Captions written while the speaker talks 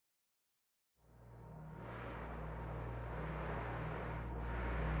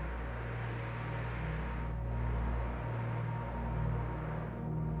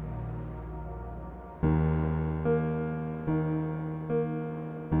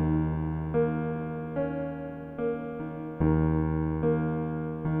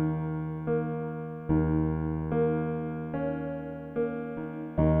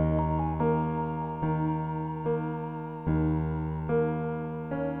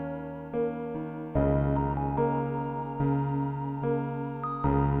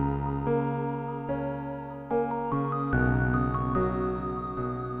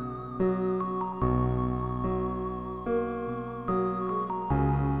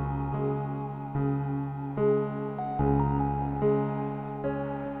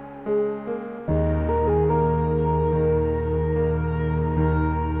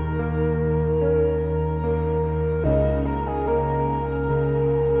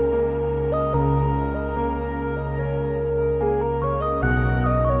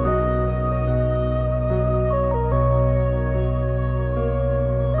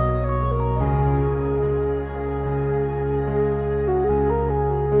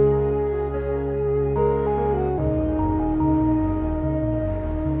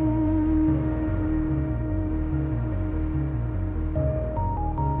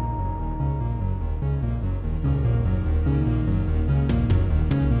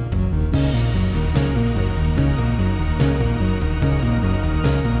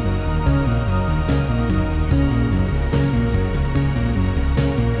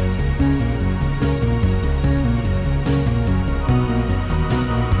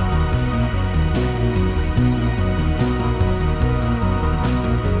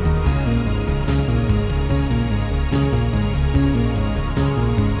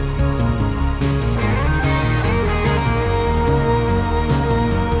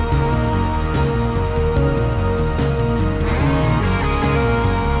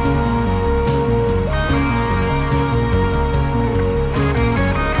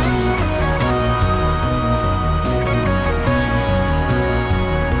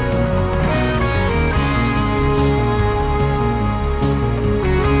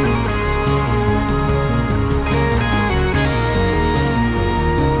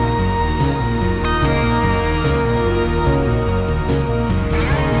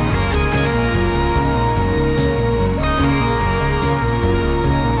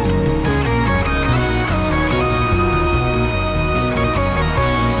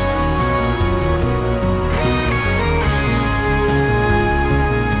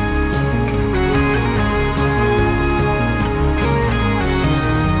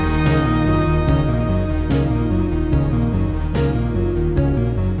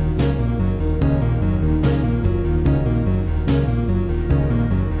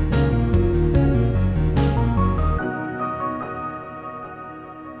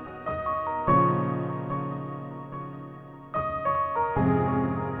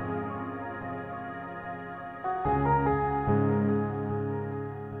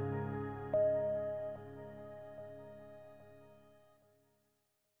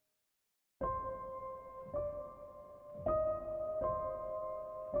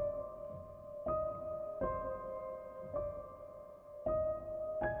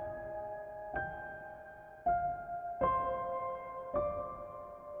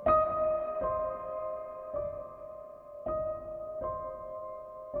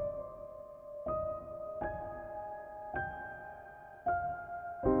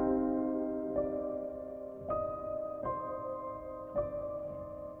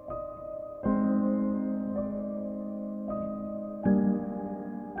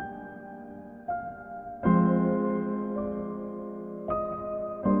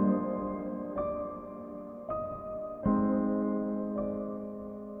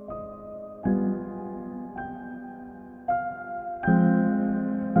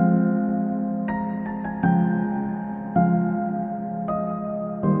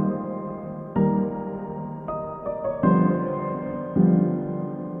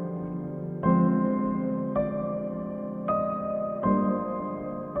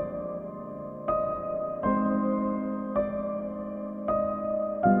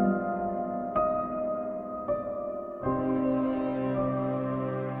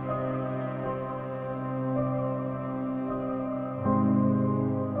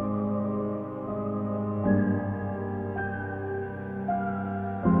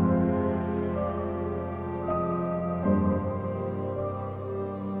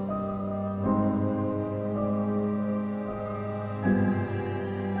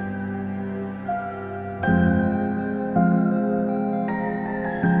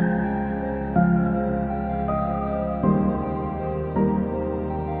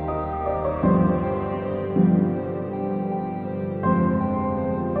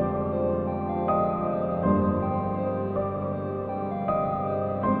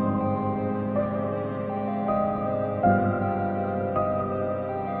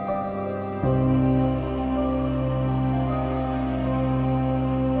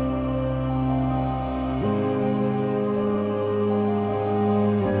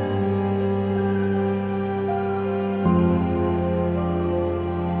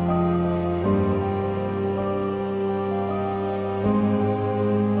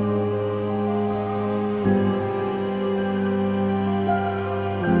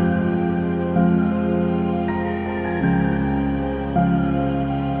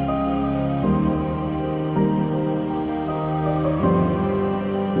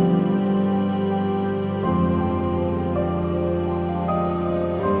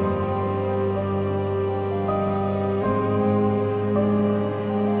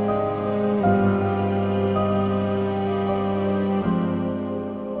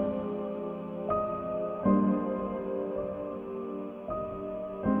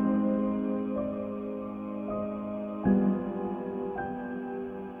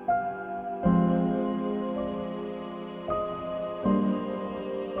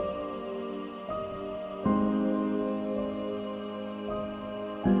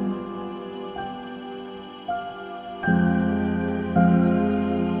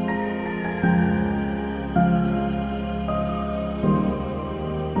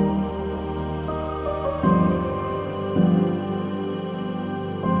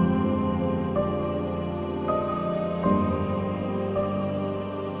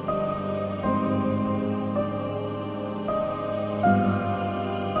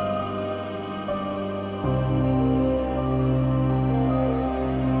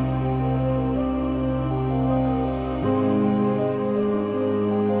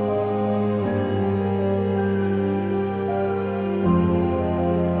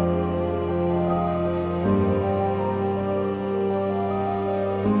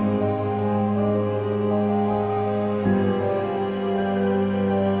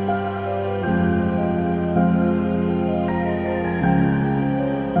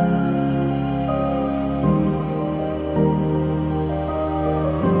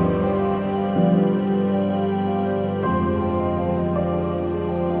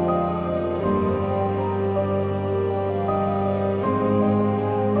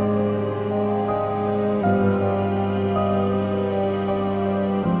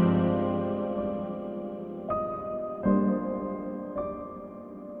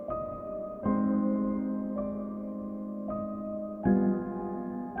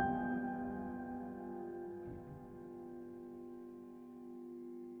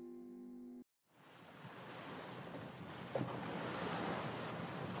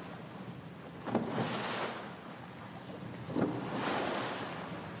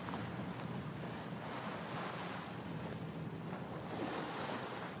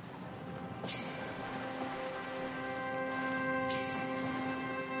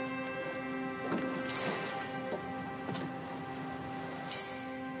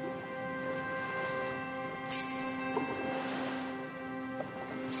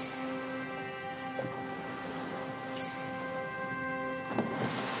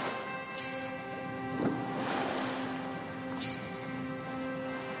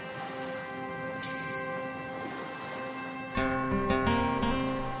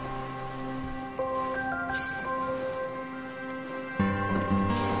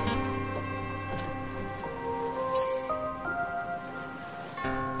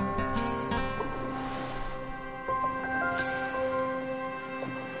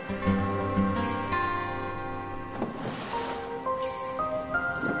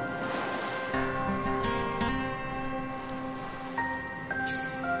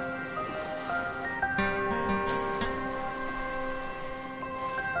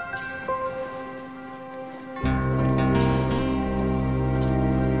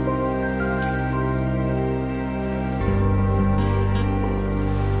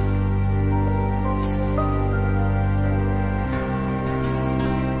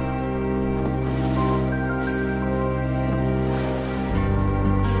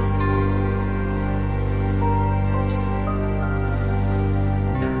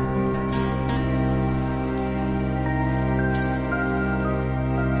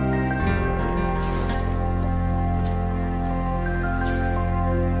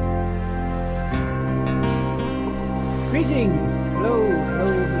Greetings! Hello, hello,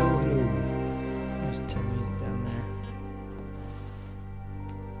 hello, hello. Just turn the music down there.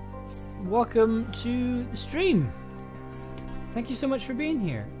 Welcome to the stream. Thank you so much for being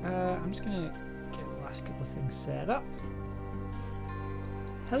here. I'm just gonna get the last couple of things set up.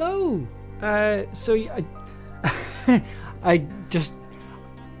 Hello! I just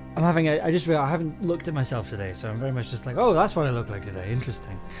realized I haven't looked at myself today, so I'm very much just like, oh, that's what I look like today.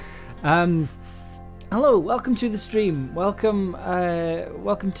 Interesting. Hello, welcome to the stream. Welcome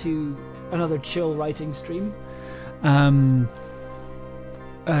to another chill writing stream.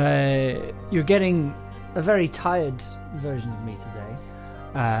 You're getting a very tired version of me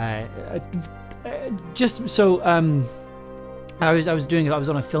today. Just so I was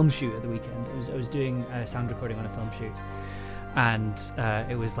on a film shoot at the weekend. I was doing a sound recording on a film shoot, and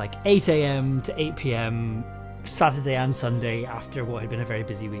it was like 8 a.m. to 8 p.m. Saturday and Sunday after what had been a very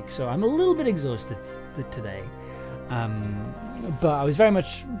busy week, so I'm a little bit exhausted today. But I was very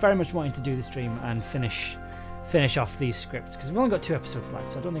much wanting to do the stream and finish off these scripts because we've only got 2 episodes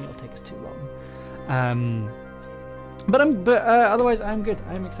left, so I don't think it'll take us too long. But otherwise I'm good.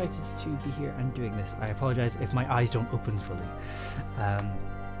 I'm excited to be here and doing this. I apologize if my eyes don't open fully.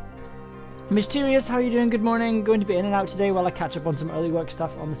 Mysterious, how are you doing? Good morning. Going to be in and out today while I catch up on some early work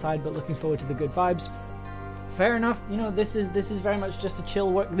stuff on the side, but looking forward to the good vibes. Fair enough. You know, this is very much just a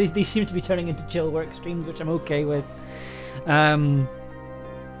chill work. These seem to be turning into chill work streams, which I'm okay with.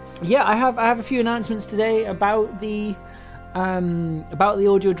 Yeah, I have a few announcements today about the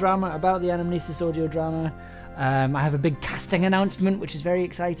audio drama, about the Anamnesis audio drama. I have a big casting announcement, which is very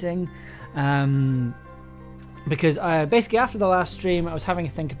exciting. Because basically after the last stream, I was having a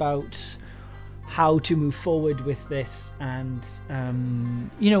think about how to move forward with this, and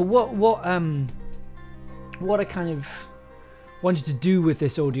you know what I kind of wanted to do with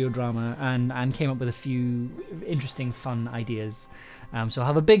this audio drama, and came up with a few interesting, fun ideas. So I'll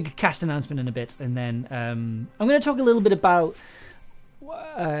have a big cast announcement in a bit, and then I'm going to talk a little bit about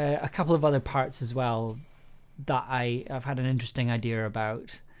a couple of other parts as well that I've had an interesting idea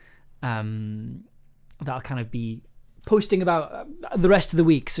about, that I'll kind of be posting about the rest of the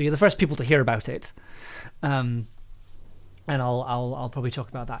week. So you're the first people to hear about it, and I'll probably talk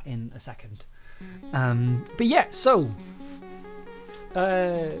about that in a second. But yeah, so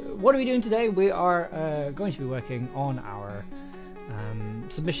what are we doing today? We are going to be working on our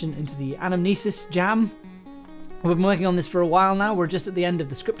submission into the Anamnesis jam. We've been working on this for a while now. We're just at the end of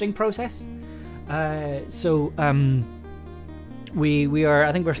the scripting process. So we are,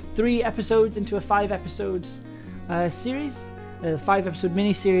 I think we're 3 episodes into a 5 episodes series, a 5-episode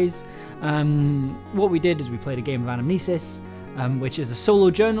mini-series. What we did is we played a game of Anamnesis, which is a solo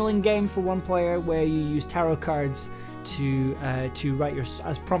journaling game for one player where you use tarot cards to write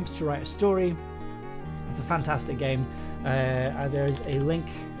as prompts to write a story. It's a fantastic game. There's a link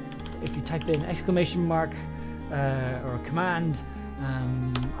if you type in exclamation mark or a command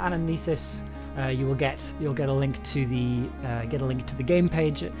Anamnesis. You'll get a link to the game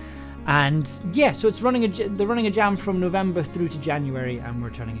page, and yeah, so it's they're running a jam from November through to January, and we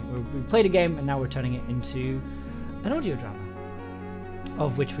played a game and now we're turning it into an audio drama,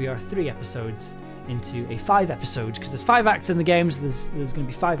 of which we are 3 episodes into a 5 episodes, because there's 5 acts in the game, so there's going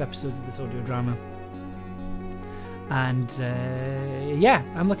to be 5 episodes of this audio drama. And yeah,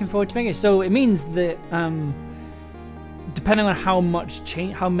 I'm looking forward to making it. So it means that depending on how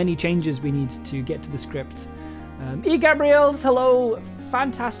many changes we need to get to the script. E. Gabriels, hello,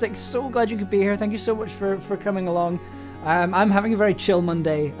 fantastic, so glad you could be here. Thank you so much for coming along. I'm having a very chill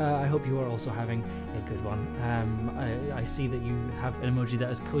Monday. I hope you are also having a good one. I see that you have an emoji that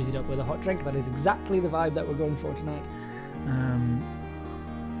is cozied up with a hot drink. That is exactly the vibe that we're going for tonight.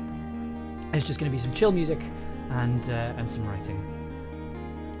 It's just going to be some chill music and some writing,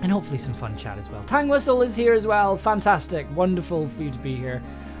 and hopefully some fun chat as well. Tang Whistle is here as well. Fantastic, wonderful for you to be here.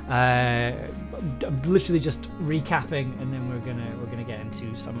 I'm literally just recapping, and then we're gonna get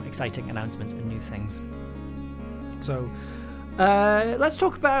into some exciting announcements and new things. So let's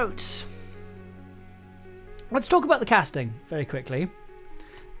talk about the casting very quickly.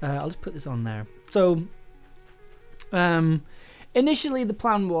 I'll just put this on there. So initially the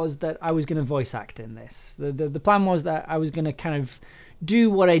plan was that I was going to voice act in this. The plan was that I was going to kind of do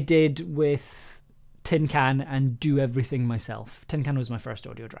what I did with Tin Can and do everything myself. Tin Can was my first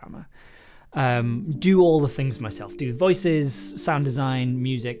audio drama. Do all the things myself. Do voices, sound design,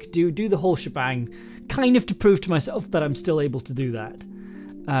 music. Do the whole shebang, kind of to prove to myself that I'm still able to do that.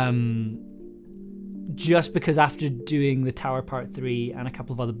 Just because after doing the Tower Part 3 and a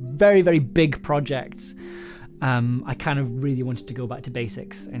couple of other very, very big projects, I kind of really wanted to go back to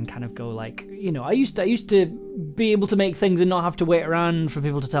basics and kind of go like, you know, I used to be able to make things and not have to wait around for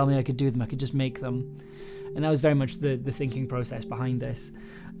people to tell me I could do them. I could just make them. And that was very much the thinking process behind this.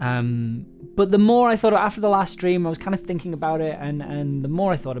 But the more I thought, after the last stream, I was kind of thinking about it, and the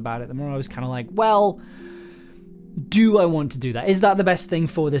more I thought about it, the more I was kind of like, well, do I want to do that? Is that the best thing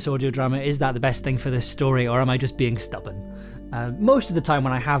for this audio drama? Is that the best thing for this story? Or am I just being stubborn? Most of the time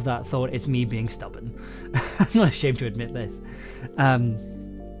when I have that thought, it's me being stubborn. I'm not ashamed to admit this.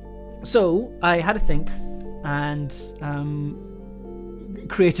 So I had to think, and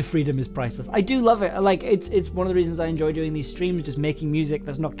creative freedom is priceless. I do love it. Like, it's one of the reasons I enjoy doing these streams, just making music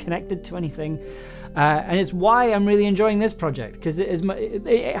that's not connected to anything. And it's why I'm really enjoying this project, because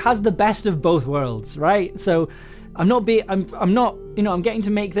it has the best of both worlds, right? So I'm not, you know, I'm getting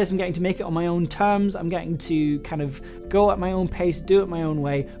to make this, I'm getting to make it on my own terms, I'm getting to kind of go at my own pace, do it my own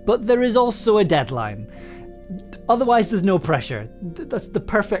way, but there is also a deadline. Otherwise, there's no pressure. That's the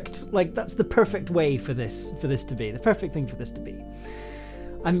perfect way for this to be, the perfect thing for this to be.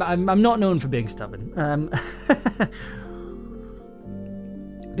 I'm not known for being stubborn.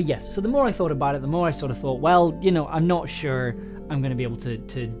 But yes, so the more I thought about it, the more I sort of thought, well, you know, I'm not sure I'm going to be able to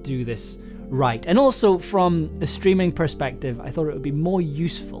do this right. And also from a streaming perspective, I thought it would be more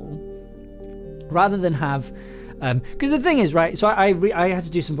useful rather than have, because the thing is, right, so I had to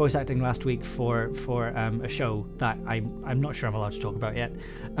do some voice acting last week for a show that I'm not sure I'm allowed to talk about yet,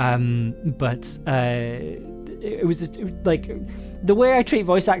 but it was like, the way I treat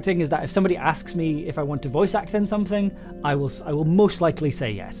voice acting is that if somebody asks me if I want to voice act in something, I will most likely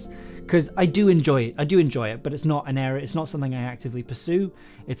say yes. Because I do enjoy it, but it's not an area, it's not something I actively pursue.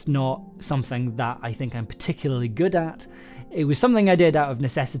 It's not something that I think I'm particularly good at. It was something I did out of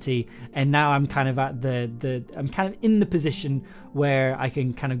necessity, and now I'm kind of at I'm kind of in the position where I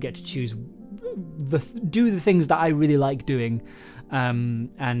can kind of get to choose do the things that I really like doing,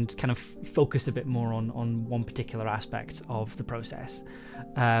 and kind of focus a bit more on one particular aspect of the process.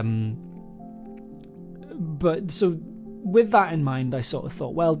 But so, with that in mind, I sort of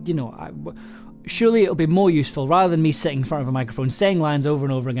thought, well, you know, surely it'll be more useful, rather than me sitting in front of a microphone saying lines over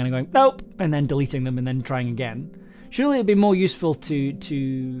and over again and going, nope, and then deleting them and then trying again. Surely it'd be more useful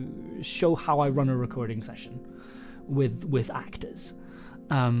to show how I run a recording session with actors.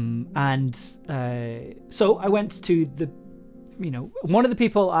 So I went to one of the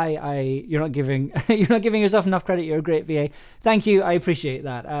people you're not giving yourself enough credit. You're a great VA. Thank you. I appreciate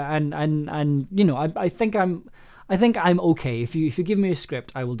that. And you know, I think I'm okay. If you give me a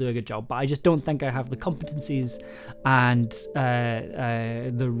script, I will do a good job. But I just don't think I have the competencies and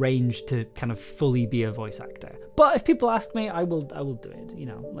the range to kind of fully be a voice actor. But if people ask me, I will do it. You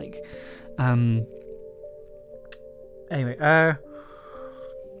know, like anyway.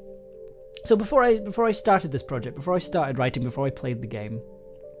 So before I started this project, before I started writing, before I played the game,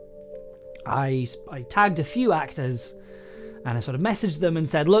 I tagged a few actors, and I sort of messaged them and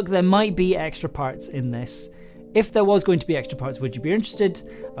said, look, there might be extra parts in this. If there was going to be extra parts, would you be interested?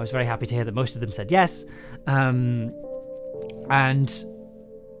 I was very happy to hear that most of them said yes. And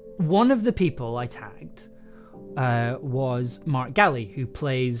one of the people I tagged was Mark Galley, who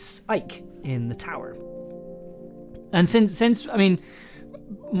plays Ike in The Tower. And since I mean,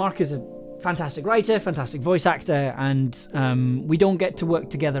 Mark is a fantastic writer, fantastic voice actor, and we don't get to work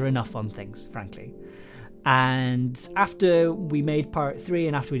together enough on things, frankly. And after we made part 3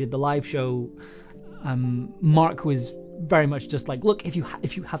 and after we did the live show, Mark was very much just like, look, if you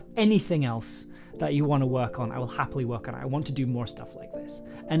have anything else that you want to work on, I will happily work on it. I want to do more stuff like this.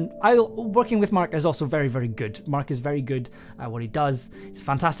 And working with Mark is also very, very good. Mark is very good at what he does. He's a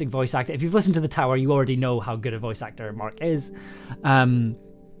fantastic voice actor. If you've listened to The Tower, you already know how good a voice actor Mark is.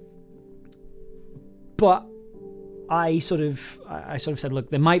 But I sort of said, look,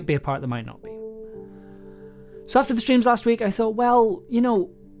 there might be a part, there might not be. So after the streams last week, I thought, well, you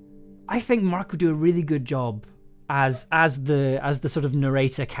know, I think Mark would do a really good job as the sort of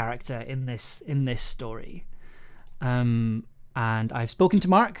narrator character in this story. And I've spoken to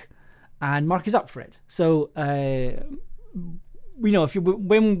Mark, and Mark is up for it. So we know if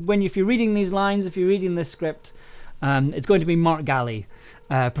you're reading these lines, if you're reading this script, it's going to be Mark Galley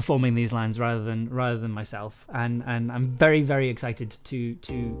performing these lines rather than myself, and I'm very, very excited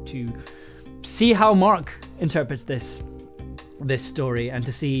to see how Mark interprets this story, and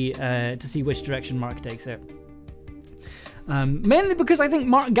to see which direction Mark takes it. Mainly because I think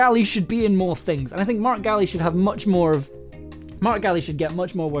Mark Galley should be in more things, and I think Mark Galley should get much more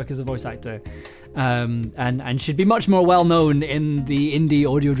work as a voice actor, and should be much more well known in the indie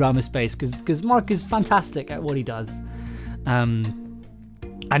audio drama space, because Mark is fantastic at what he does, and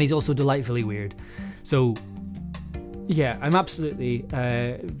he's also delightfully weird. So yeah, I'm absolutely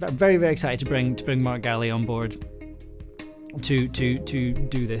very, very excited to bring Mark Galley on board to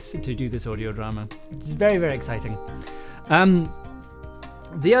do this audio drama. It's very, very exciting.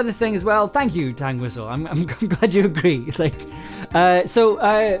 The other thing as well, thank you, Tang Whistle. I'm glad you agree. To kind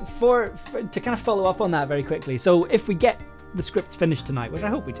of follow up on that very quickly. So if we get the scripts finished tonight, which I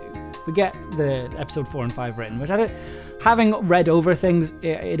hope we do, if we get the episode 4 and 5 written, which having read over things,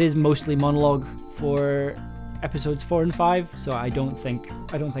 it is mostly monologue for episodes 4 and 5. So I don't think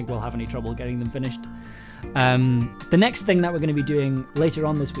we'll have any trouble getting them finished. The next thing that we're going to be doing later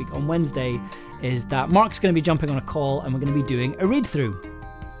on this week, on Wednesday, is that Mark's going to be jumping on a call, and we're going to be doing a read-through.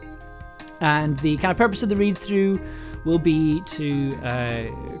 And the kind of purpose of the read-through will be to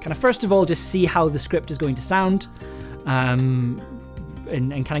kind of first of all just see how the script is going to sound, and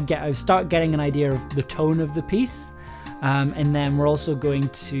kind of start getting an idea of the tone of the piece. And then we're also going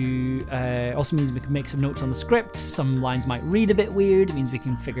to also means we can make some notes on the script. Some lines might read a bit weird. It means we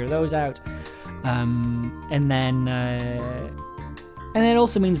can figure those out. And then it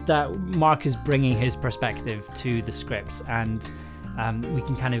also means that Mark is bringing his perspective to the script, and we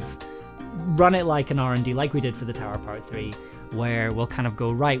can kind of run it like an R&D, like we did for the Tower Part 3, where we'll kind of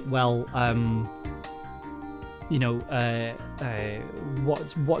go, right, well,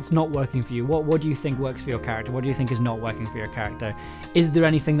 what's not working for you? What do you think works for your character? What do you think is not working for your character? Is there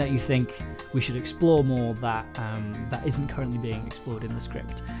anything that you think we should explore more that isn't currently being explored in the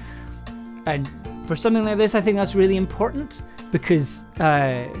script? And for something like this, I think that's really important, because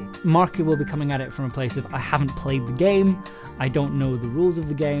Mark will be coming at it from a place of, I haven't played the game, I don't know the rules of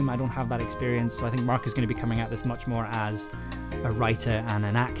the game, I don't have that experience. So I think Mark is going to be coming at this much more as a writer and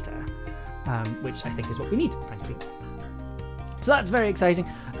an actor, which I think is what we need, frankly. So that's very exciting.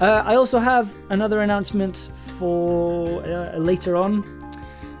 I also have another announcement for later on.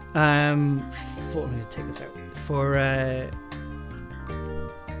 I'm going to take this out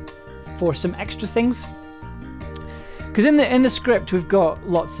for some extra things, because in the script we've got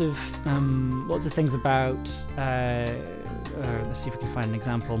lots of things about. Let's see if we can find an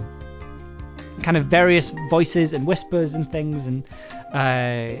example. Kind of various voices and whispers and things, and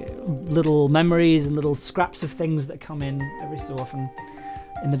little memories and little scraps of things that come in every so often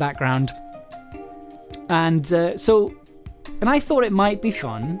in the background. And I thought it might be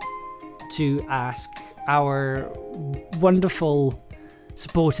fun to ask our wonderful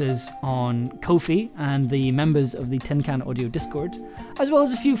supporters on Ko-fi and the members of the Tin Can Audio Discord, as well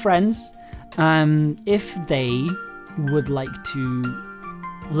as a few friends, if they would like to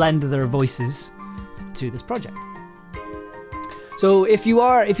lend their voices to this project. So if you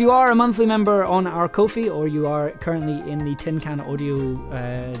are a monthly member on our Ko-fi, or you are currently in the Tin Can Audio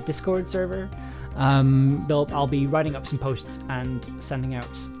Discord server, I'll be writing up some posts and sending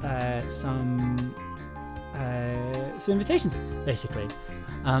out some invitations, basically,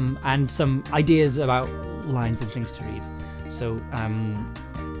 and some ideas about lines and things to read. So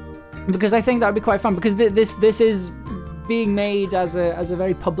because I think that would be quite fun, because this is being made as a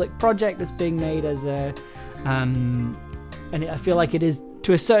very public project. It's being made as a and I feel like it is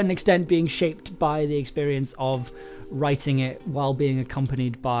to a certain extent being shaped by the experience of writing it while being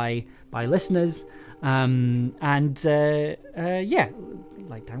accompanied by listeners. Yeah,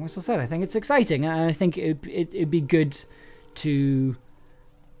 like Dan Whistle said, I think it's exciting, and I think it'd be good to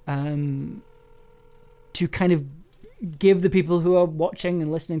kind of give the people who are watching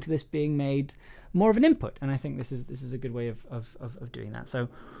and listening to this being made more of an input, and I think this is a good way of doing that. So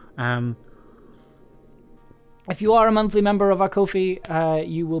if you are a monthly member of our Ko-fi,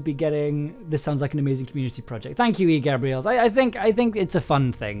 you will be getting This Sounds Like an Amazing Community Project. Thank you, E. Gabriels. I think it's a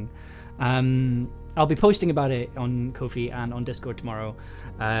fun thing. I'll be posting about it on Ko-fi and on Discord tomorrow.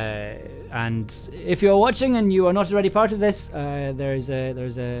 And if you're watching and you are not already part of this, there's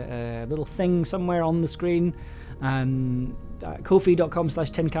a little thing somewhere on the screen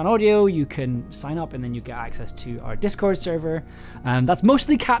Ko-fi.com/tincanaudio. You can sign up and then you get access to our Discord server. That's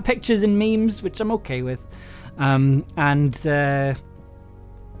mostly cat pictures and memes, which I'm okay with.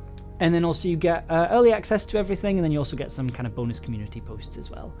 And then also you get early access to everything, and then you also get some kind of bonus community posts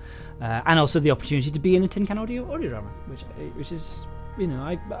as well. And also the opportunity to be in a Tin Can audio drama, which is, you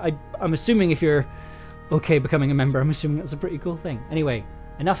know, I'm assuming if you're okay becoming a member, I'm assuming that's a pretty cool thing. Anyway,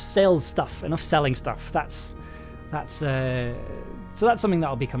 enough selling stuff. That's so that's something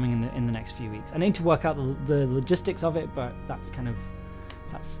that'll be coming in the next few weeks. I need to work out the logistics of it, but that's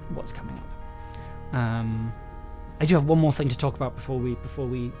what's coming up. I do have one more thing to talk about before we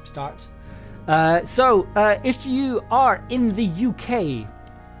start. So if you are in the UK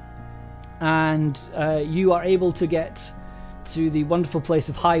and you are able to get to the wonderful place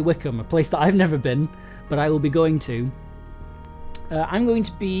of High Wycombe, a place that I've never been, but I will be going to, I'm going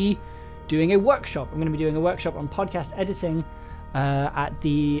to be doing a workshop. I'm going to be doing a workshop on podcast editing at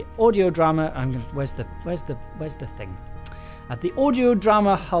the Audio Drama. Where's the thing? At the Audio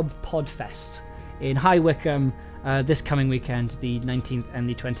Drama Hub Podfest in High Wycombe this coming weekend, the 19th and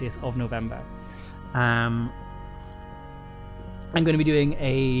the 20th of November. I'm going to be doing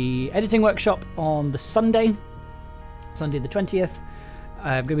a editing workshop on the Sunday the 20th.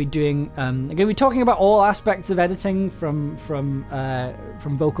 I'm going to be talking about all aspects of editing, from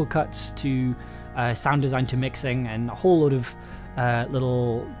vocal cuts to sound design to mixing, and a whole load of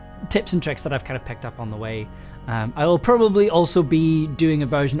little tips and tricks that I've kind of picked up on the way. I will probably also be doing a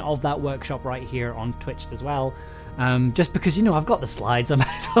version of that workshop right here on Twitch as well, just because, you know, I've got the slides, I might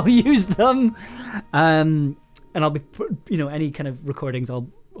as well use them. And I'll be any kind of recordings I'll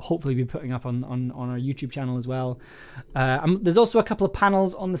hopefully be putting up on our YouTube channel as well. There's also a couple of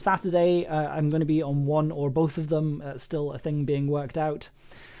panels on the Saturday. I'm going to be on one or both of them. Still a thing being worked out.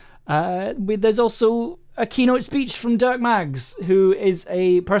 There's also a keynote speech from Dirk Maggs, who is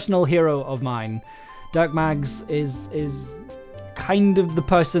a personal hero of mine. Dirk Maggs is kind of the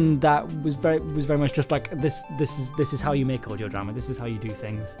person that was very much just like, this is how you make audio drama. This is how you do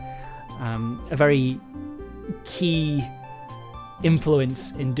things. A very key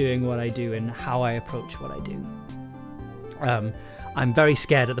influence in doing what I do and how I approach what I do. I'm very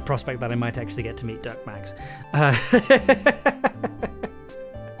scared at the prospect that I might actually get to meet Dirk Maggs.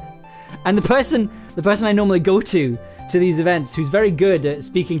 And the person I normally go to these events, who's very good at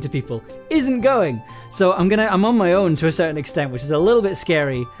speaking to people, isn't going. So I'm on my own to a certain extent, which is a little bit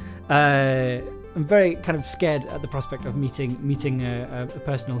scary. I'm very kind of scared at the prospect of meeting a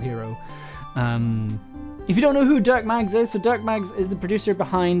personal hero. If you don't know who Dirk Maggs is, so Dirk Maggs is the producer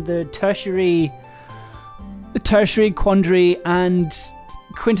behind the tertiary, quandary, and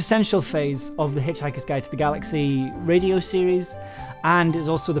quintessential phase of the Hitchhiker's Guide to the Galaxy radio series, and is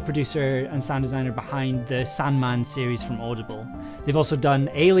also the producer and sound designer behind the Sandman series from Audible. They've also done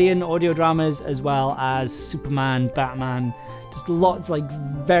Alien audio dramas, as well as Superman, Batman, just lots, like,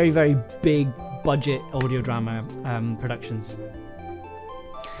 very, very big budget audio drama productions.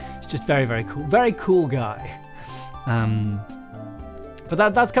 Just very, very cool guy.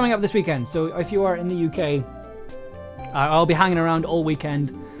 But that's coming up this weekend. So if you are in the UK, I'll be hanging around all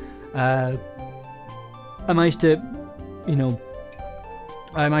weekend. I managed to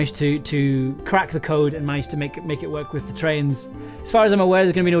crack the code and managed to make it work with the trains. As far as I'm aware,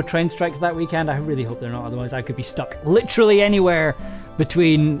 there's going to be no train strikes that weekend. I really hope they're not, otherwise I could be stuck literally anywhere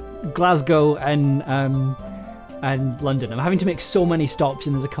between Glasgow and London. I'm having to make so many stops,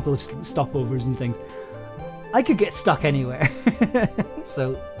 and there's a couple of stopovers and things. I could get stuck anywhere.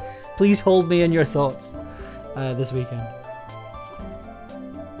 So please hold me in your thoughts this weekend.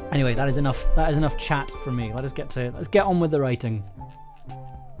 Anyway, that is enough chat from me. Let's get on with the writing.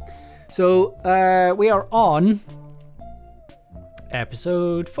 So we are on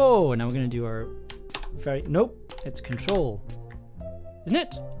episode 4. Now we're going to do our nope, it's control, isn't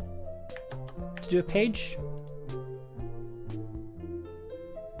it? To do a page.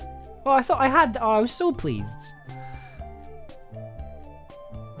 Oh, I thought I had. Oh, I was so pleased.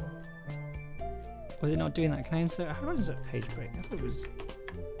 Was it not doing that? Can I insert? How does that page break? I thought it was.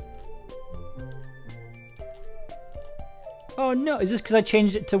 Oh no! Is this because I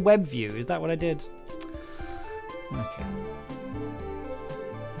changed it to web view? Is that what I did? Okay.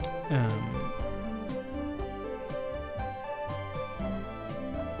 I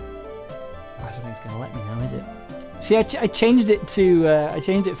don't think it's gonna let me now, is it? See, I changed it to I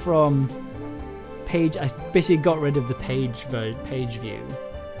changed it from page. I basically got rid of the page view,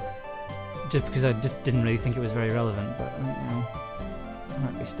 just because I just didn't really think it was very relevant. But I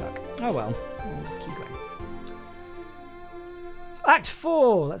might be stuck. Oh well, we'll just keep going. Act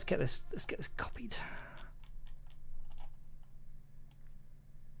 4. Let's get this copied.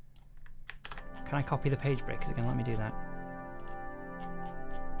 Can I copy the page break? Is it going to let me do that?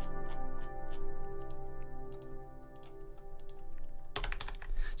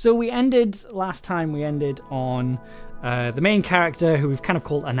 So we ended last time. We ended on the main character, who we've kind of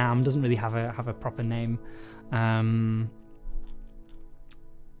called Anam, doesn't really have a proper name,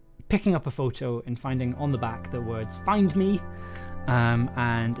 picking up a photo and finding on the back the words "Find me."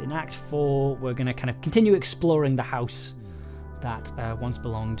 And in Act 4, we're going to kind of continue exploring the house that once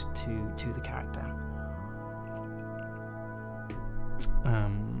belonged to the character.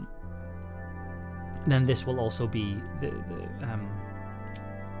 Then this will also be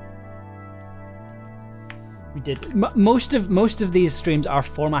we did most of these streams are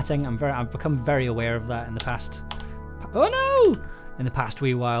formatting. I've become very aware of that in the past. Oh no! In the past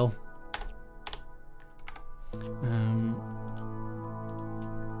wee while.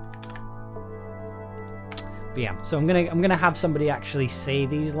 But yeah, so I'm gonna have somebody actually say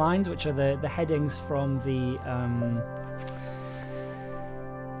these lines, which are the headings from the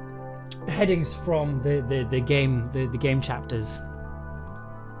game chapters,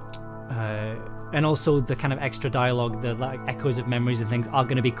 and also the kind of extra dialogue, the like echoes of memories and things are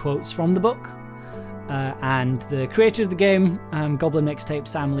going to be quotes from the book. And the creator of the game, Goblin Mixtape,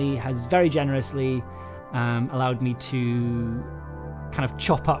 Sam Lee, has very generously allowed me to kind of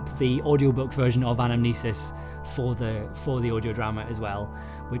chop up the audiobook version of Anamnesis for the audio drama as well,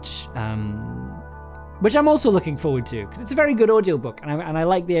 which I'm also looking forward to, because it's a very good audiobook, and I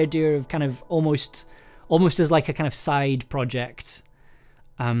like the idea of kind of almost as like a kind of side project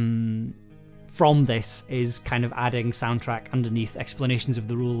from this is kind of adding soundtrack underneath explanations of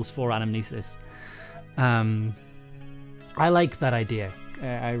the rules for Anamnesis. I like that idea.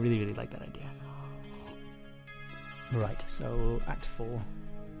 I really, really like that idea. Right, so Act 4.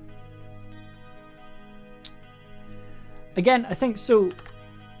 Again, I think, so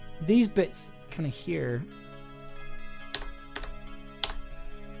these bits kind of here,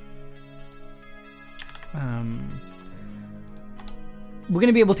 we're going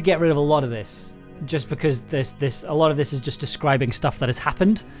to be able to get rid of a lot of this, just because a lot of this is just describing stuff that has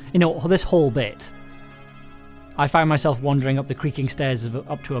happened. You know, this whole bit, I find myself wandering up the creaking stairs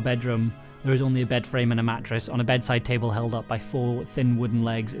up to a bedroom. There is only a bed frame and a mattress. On a bedside table held up by 4 thin wooden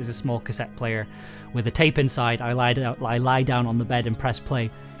legs is a small cassette player with a tape inside. I lie down on the bed and press play.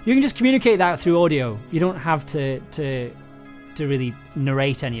 You can just communicate that through audio. You don't have to really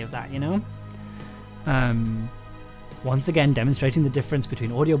narrate any of that, you know? Once again, demonstrating the difference between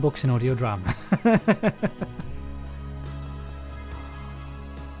audiobooks and audio drama.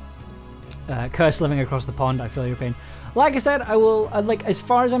 Curse living across the pond, I feel your pain. Like I said, I will, like, as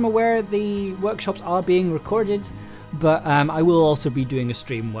far as I'm aware, the workshops are being recorded, but I will also be doing a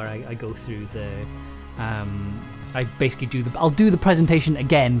stream where I go through the, I basically I'll do the presentation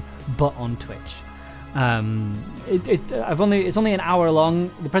again, but on Twitch. It's only an hour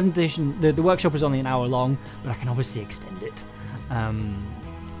long. The presentation, the workshop is only an hour long, but I can obviously extend it,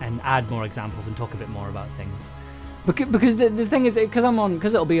 and add more examples and talk a bit more about things. Because the thing is,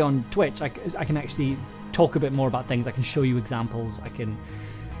 because it'll be on Twitch, I can actually talk a bit more about things. I can show you examples. I can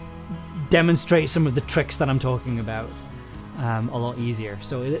demonstrate some of the tricks that I'm talking about a lot easier.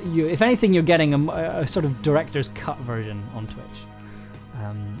 So if anything, you're getting a sort of director's cut version on Twitch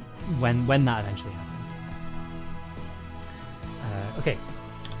when that eventually happens. Okay,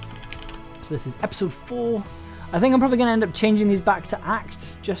 so this is episode 4. I think I'm probably going to end up changing these back to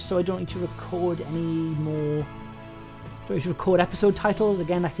acts, just so I don't need to record any more. Don't need to record episode titles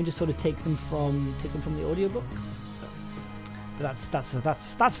again. I can just sort of take them from the audiobook. But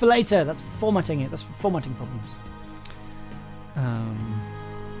that's for later. That's formatting it. That's for formatting problems.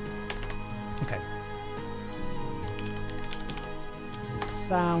 Okay. This is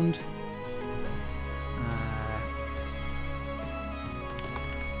sound.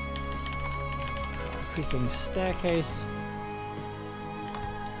 Creaking staircase.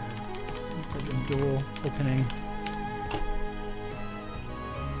 Bedroom door opening.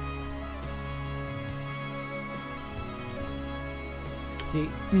 See,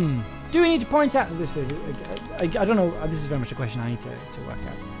 do we need to point out this? I don't know. This is very much a question I need to work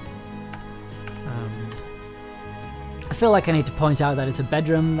out. I feel like I need to point out that it's a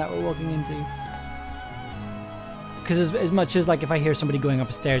bedroom that we're walking into. Because as much as, like, if I hear somebody going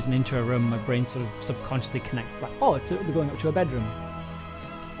upstairs and into a room, my brain sort of subconsciously connects, like, oh, they're going up to a bedroom.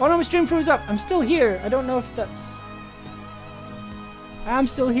 Oh no, my stream froze up. I'm still here. I don't know if that's... I'm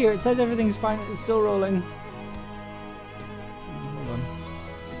still here. It says everything's fine. It's still rolling. Hold on.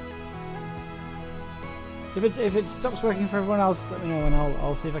 If it stops working for everyone else, let me know and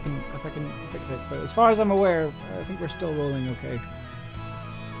I'll see if I can fix it. But as far as I'm aware, I think we're still rolling okay.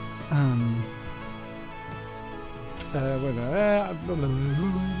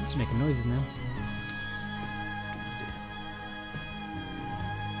 Just making noises now.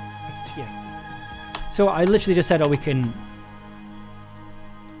 Yeah. So I literally just said, oh, we can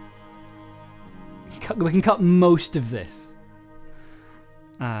cut most of this.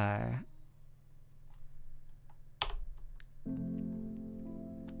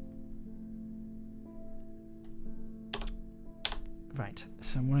 Right,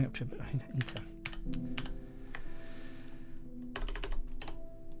 so I'm running up to a bit. I need to.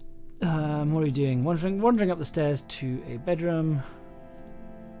 What are we doing? Wandering up the stairs to a bedroom.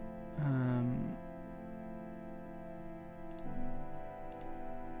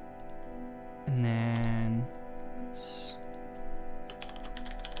 And then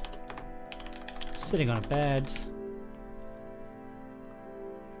sitting on a bed.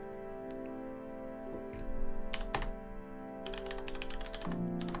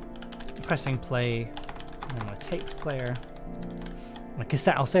 Pressing play on a tape player. On a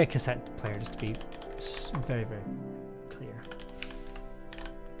cassette, I'll say a cassette player just to be very, very clear.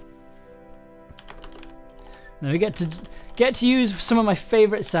 Now we get to use some of my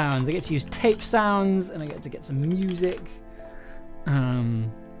favorite sounds. I get to use tape sounds, and I get to get some music.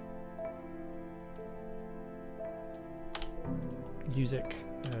 Music.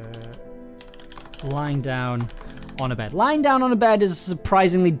 Lying down on a bed. Lying down on a bed is a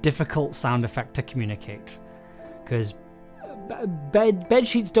surprisingly difficult sound effect to communicate, because bed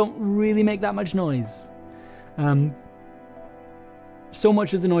sheets don't really make that much noise. So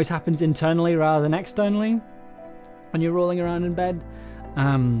much of the noise happens internally rather than externally when you're rolling around in bed.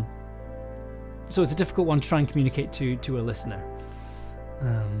 So it's a difficult one to try and communicate to a listener.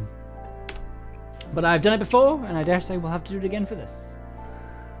 But I've done it before, and I dare say we'll have to do it again for this.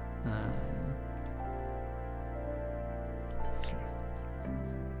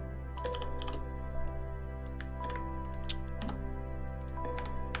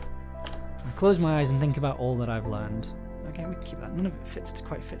 Close my eyes and think about all that I've learned. Okay, we can keep that. None of it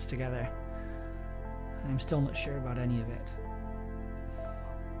quite fits together. I'm still not sure about any of it.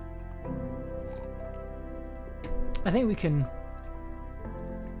 I think we can...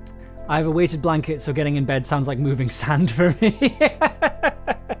 I have a weighted blanket, so getting in bed sounds like moving sand for me.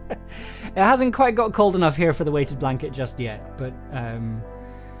 It hasn't quite got cold enough here for the weighted blanket just yet, but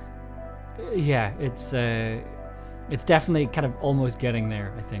yeah, it's definitely kind of almost getting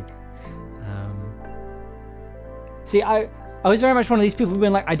there, I think. See, I was very much one of these people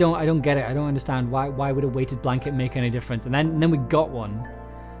being like, I don't get it. I don't understand why would a weighted blanket make any difference? And then we got one,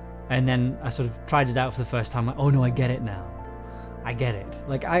 and then I sort of tried it out for the first time. Like, oh no, I get it now. I get it.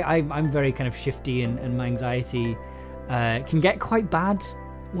 Like I'm very kind of shifty, and my anxiety can get quite bad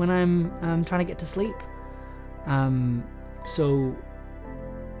when I'm trying to get to sleep. So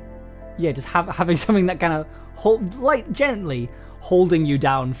yeah, just having something that kind of gently holding you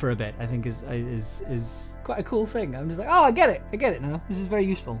down for a bit, I think is quite a cool thing. I'm just like, oh, I get it now. This is very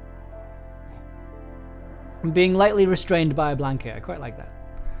useful. I'm being lightly restrained by a blanket. I quite like that.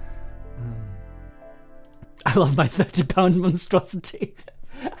 I love my 30-pound monstrosity.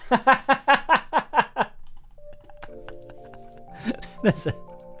 That's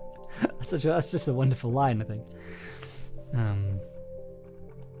just a wonderful line, I think.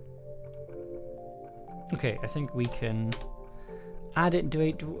 Okay, I think we can add it.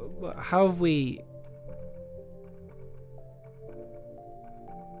 How have we?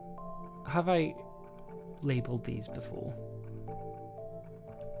 Have I labeled these before?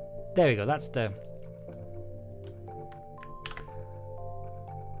 There we go. That's the.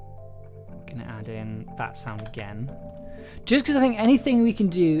 Gonna add in that sound again, just because I think anything we can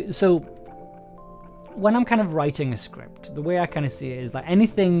do. So when I'm kind of writing a script, the way I kind of see it is like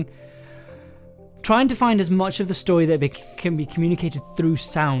anything. Trying to find as much of the story that can be communicated through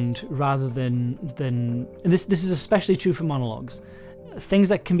sound rather than and this is especially true for monologues. Things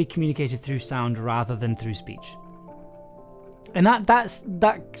that can be communicated through sound rather than through speech. And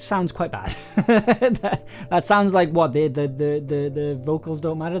that sounds quite bad. that sounds like what the vocals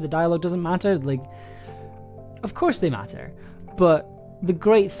don't matter, the dialogue doesn't matter. Like, of course they matter, but the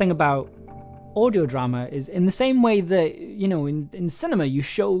great thing about audio drama is in the same way that in cinema you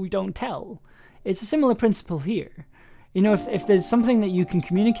show, you don't tell. It's a similar principle here. If there's something that you can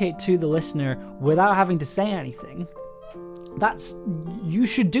communicate to the listener without having to say anything, you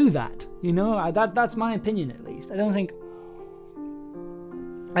should do that. That's my opinion, at least. I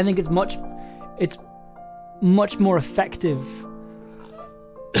think it's much more effective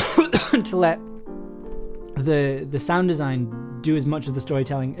to let the sound design do as much of the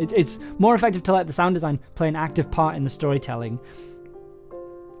storytelling. It's more effective to let the sound design play an active part in the storytelling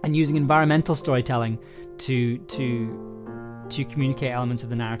and using environmental storytelling to communicate elements of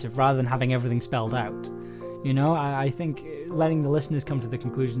the narrative rather than having everything spelled out. You know, I think letting the listeners come to the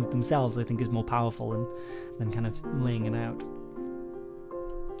conclusions themselves, I think, is more powerful than kind of laying it out.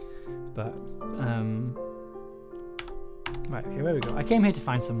 But right, okay, where we go? I came here to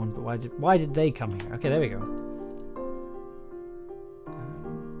find someone, but why did they come here? Okay, there we go.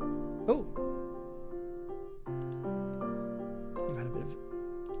 Oh, I've had a bit of.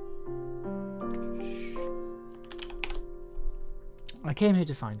 I came here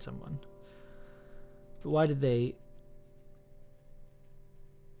to find someone, but why did they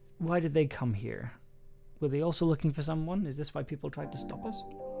come here? Were they also looking for someone? Is this why people tried to stop us?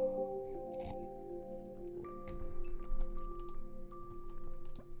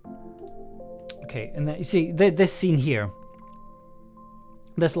 Okay, and then you see this scene here,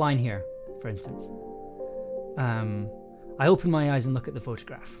 this line here, for instance. I open my eyes and look at the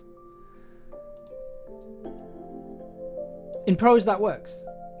photograph. In prose, that works,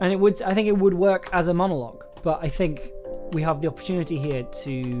 and I think it would work as a monologue. But I think we have the opportunity here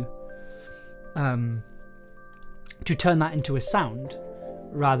to turn that into a sound,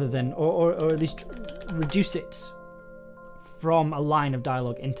 rather than, or at least reduce it from a line of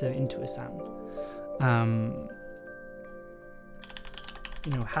dialogue into a sound.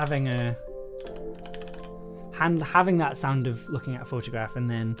 You know, having that sound of looking at a photograph, and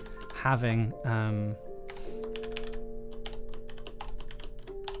then having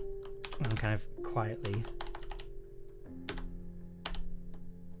kind of quietly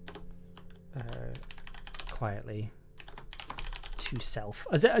to self.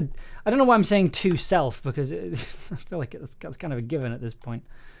 I don't know why I'm saying to self, because I feel like it's kind of a given at this point.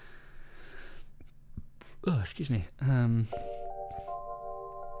 Oh, excuse me.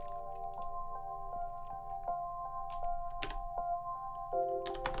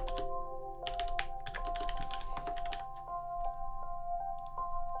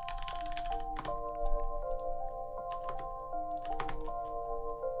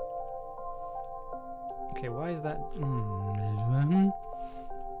 Okay, why is that?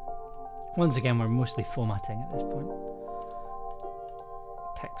 Once again, we're mostly formatting at this point.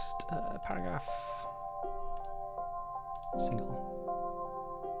 Text, paragraph. Single.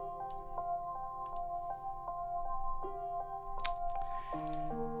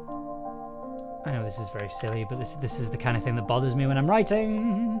 I know this is very silly, but this is the kind of thing that bothers me when I'm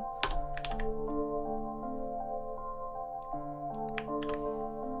writing.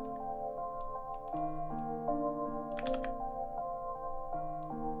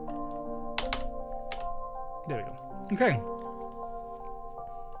 There we go. Okay.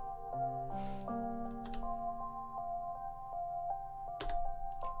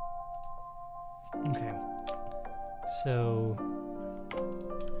 Okay, so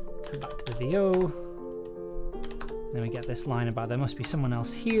go back to the VO. Then we get this line about there must be someone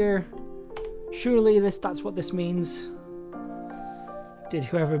else here. Surely that's what this means. Did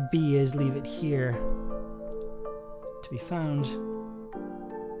whoever B is leave it here to be found?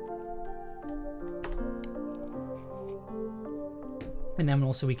 And then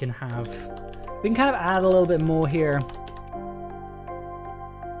also we can kind of add a little bit more here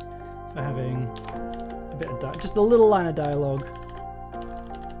by having a bit of just a little line of dialogue.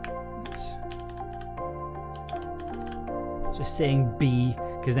 Just saying B,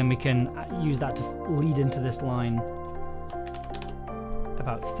 because then we can use that to lead into this line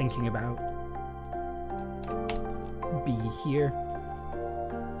about thinking about B here.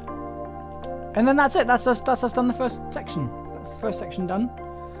 And then that's it. That's us done the first section. That's the first section done.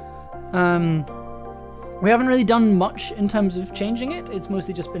 We haven't really done much in terms of changing it. It's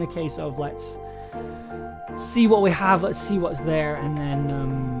mostly just been a case of let's see what we have, let's see what's there, and then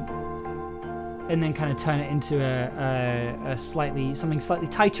kind of turn it into something slightly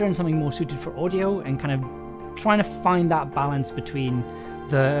tighter and something more suited for audio, and kind of trying to find that balance between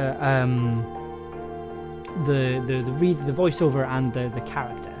the voiceover and the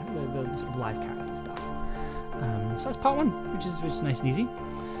character, the sort of live character stuff. So that's part one, which is nice and easy.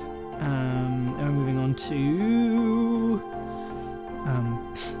 And we're moving on to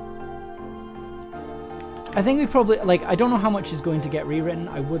I think we probably, like, I don't know how much is going to get rewritten.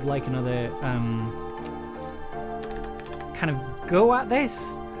 I would like another kind of go at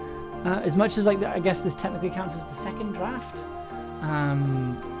this, as much as, like, I guess this technically counts as the second draft.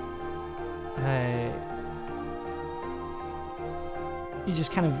 You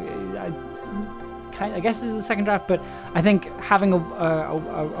just kind of I guess this is the second draft, but I think having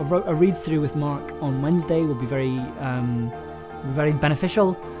a read through with Mark on Wednesday will be very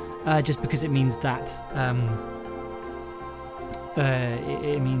beneficial, just because it means that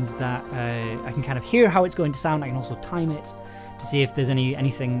it means that I can kind of hear how it's going to sound. I can also time it to see if there's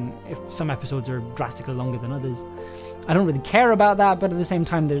anything, if some episodes are drastically longer than others. I don't really care about that, but at the same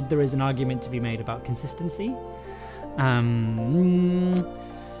time, there is an argument to be made about consistency.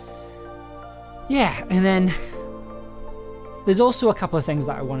 Yeah, and then there's also a couple of things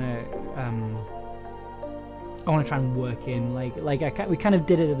that I want to try and work in. We kind of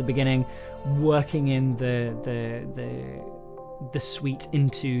did it at the beginning, working in the suite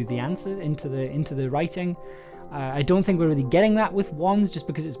into the answer, into the writing. I don't think we're really getting that with wands, just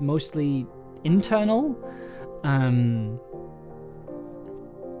because it's mostly internal. And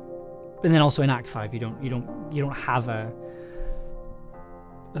then also in Act 5, you don't have a.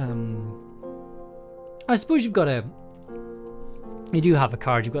 I suppose you do have a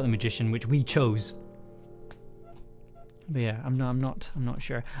card. You've got the Magician, which we chose. But yeah, I'm not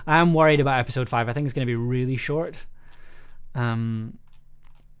sure. I am worried about episode 5. I think it's going to be really short. Because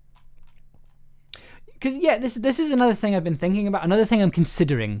yeah, this is another thing I've been thinking about. Another thing I'm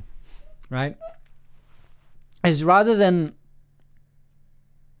considering, right, is rather than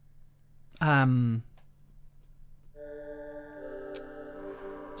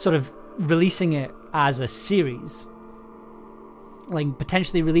sort of releasing it as a series, like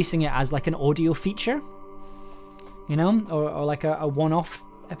potentially releasing it as like an audio feature, you know, or like a one-off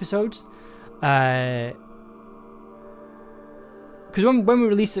episode. Because when we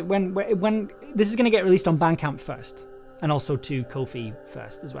release it, when this is going to get released on Bandcamp first, and also to Ko-fi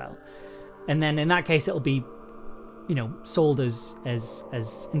first as well, and then in that case it'll be, you know, sold as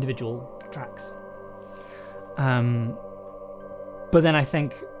individual tracks. But then I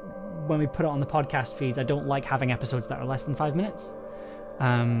think when we put it on the podcast feeds, I don't like having episodes that are less than 5 minutes.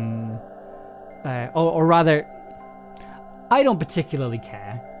 Or rather, I don't particularly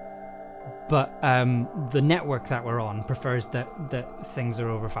care, but the network that we're on prefers that things are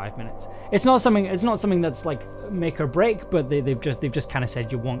over 5 minutes. It's not something that's like make or break, but they've just kind of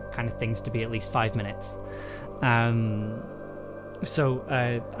said you want kind of things to be at least 5 minutes. So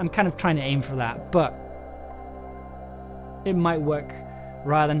I'm kind of trying to aim for that, but it might work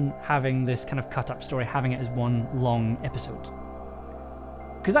rather than having this kind of cut up story, having it as one long episode.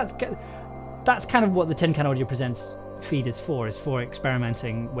 Because that's kind of what the Tin Can Audio Presents feed is for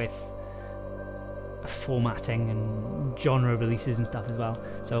experimenting with formatting and genre releases and stuff as well.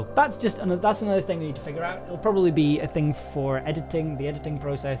 So that's another thing we need to figure out. It'll probably be a thing for the editing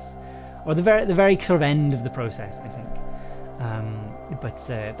process, or the very sort of end of the process, I think. But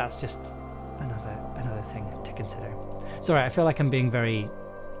that's just another thing to consider. Sorry, I feel like I'm being very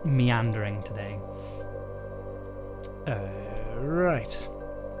meandering today. Right.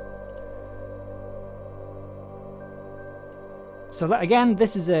 So that, again,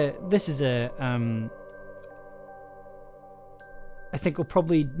 this is a I think we'll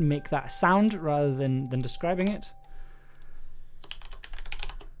probably make that a sound rather than describing it.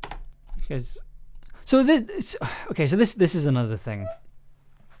 Because this is another thing.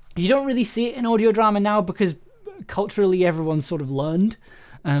 You don't really see it in audio drama now because culturally everyone's sort of learned,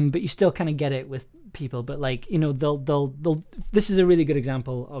 but you still kind of get it with people. But like, you know, they'll this is a really good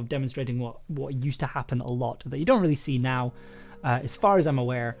example of demonstrating what used to happen a lot that you don't really see now, as far as I'm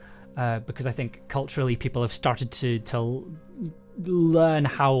aware, because I think culturally people have started to learn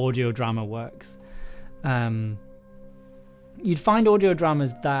how audio drama works. You'd find audio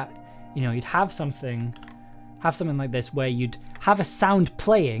dramas that, you know, you'd have something like this where you'd have a sound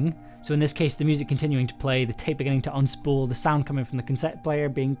playing. So in this case, the music continuing to play, the tape beginning to unspool, the sound coming from the cassette player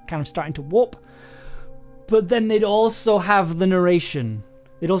being kind of starting to warp. But then they'd also have the narration.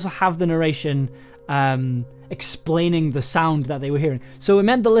 Explaining the sound that they were hearing. So it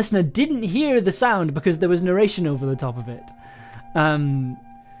meant the listener didn't hear the sound because there was narration over the top of it.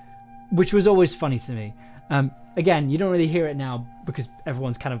 Which was always funny to me. Again, you don't really hear it now because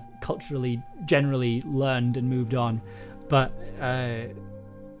everyone's kind of culturally, generally learned and moved on. But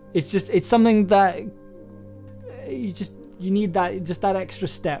it's something that you need that extra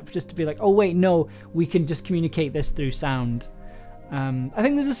step just to be like, oh wait, no, we can just communicate this through sound. I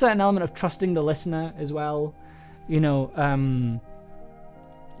think there's a certain element of trusting the listener as well. In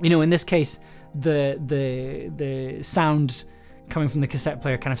this case, the sound coming from the cassette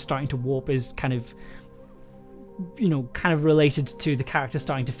player kind of starting to warp is kind of related to the character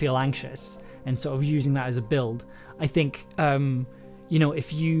starting to feel anxious and sort of using that as a build. I think,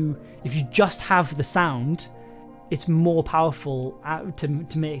 if you just have the sound, it's more powerful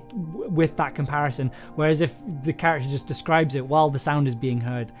to make with that comparison. Whereas if the character just describes it while the sound is being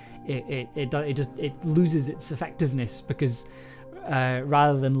heard, it loses its effectiveness because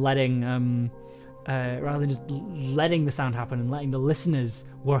rather than letting rather than just letting the sound happen and letting the listeners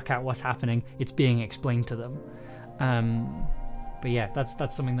work out what's happening, it's being explained to them. But yeah,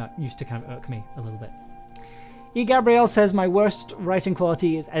 that's something that used to kind of irk me a little bit. E. Gabrielle says, my worst writing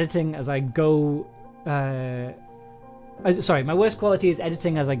quality is editing as I go. Sorry, my worst quality is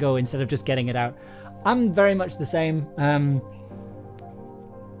editing as I go instead of just getting it out. I'm very much the same.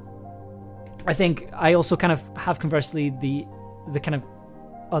 I think I also kind of have conversely the kind of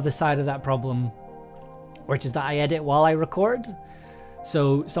other side of that problem, which is that I edit while I record.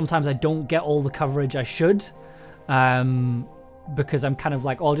 So sometimes I don't get all the coverage I should, because I'm kind of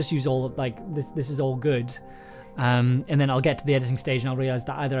like, oh, I'll just use all of, like, this is all good. And then I'll get to the editing stage and I'll realize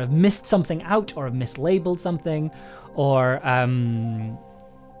that either I've missed something out or I've mislabeled something, or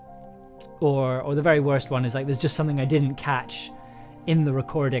the very worst one is like there's just something I didn't catch in the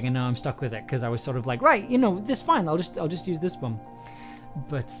recording and now I'm stuck with it because I was sort of like, right, you know, this is fine, I'll just use this one.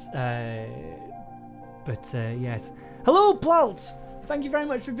 But yes. Hello, Plalt! Thank you very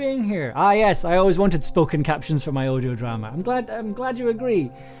much for being here. Ah, yes, I always wanted spoken captions for my audio drama. I'm glad you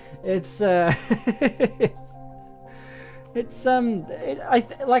agree. It's like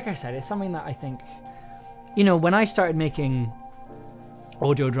I said, it's something that I think, you know, when I started making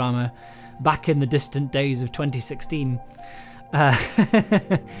audio drama back in the distant days of 2016,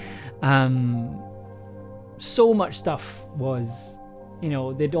 so much stuff was, you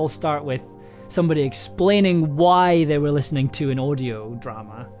know, they'd all start with somebody explaining why they were listening to an audio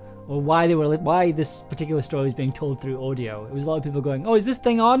drama, or why this particular story was being told through audio. It was a lot of people going, oh, is this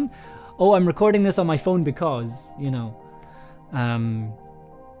thing on? Oh, I'm recording this on my phone because, you know,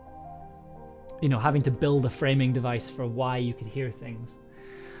 having to build a framing device for why you could hear things.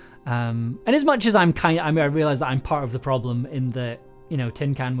 And as much as I realize that I'm part of the problem in that, you know,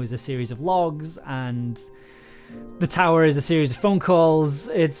 Tin Can was a series of logs and The Tower is a series of phone calls.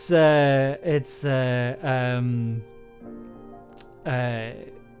 It's kind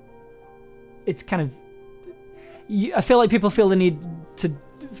of, I feel like people feel the need to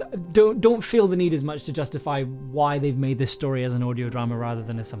don't feel the need as much to justify why they've made this story as an audio drama rather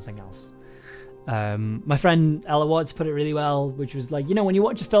than as something else. My friend Ella Watts put it really well, which was like, you know, when you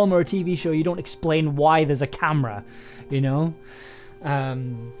watch a film or a TV show, you don't explain why there's a camera, you know?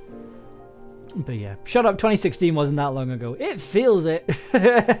 But yeah, shut up, 2016 wasn't that long ago. It feels it.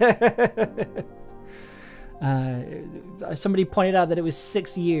 Somebody pointed out that it was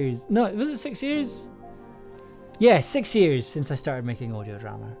 6 years. No, was it 6 years? Yeah, 6 years since I started making audio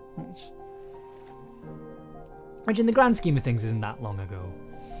drama. Which in the grand scheme of things isn't that long ago.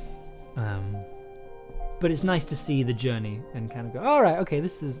 But it's nice to see the journey and kind of go, all right, okay,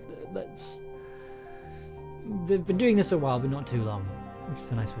 they've been doing this a while, but not too long, which is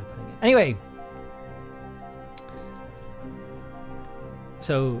a nice way of putting it. Anyway,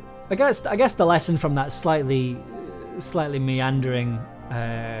 so I guess the lesson from that slightly meandering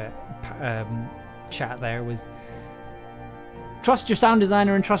chat there was trust your sound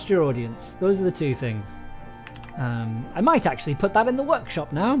designer and trust your audience. Those are the two things. I might actually put that in the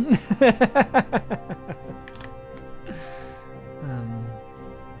workshop now.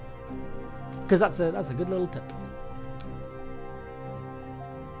 Because that's a good little tip.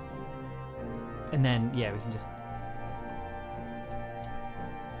 And then yeah, we can just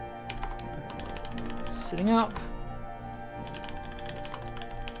sitting up,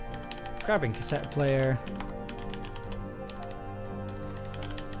 grabbing cassette player,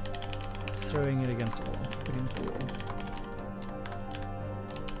 throwing it against the wall.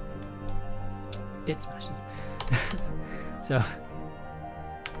 It smashes. So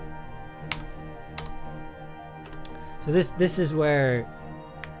this is where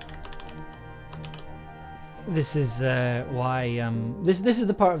this is why this is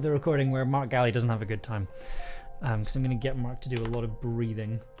the part of the recording where Mark Galley doesn't have a good time, because I'm going to get Mark to do a lot of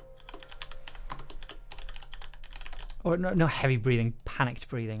breathing, or no heavy breathing, panicked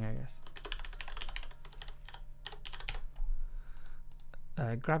breathing, I guess.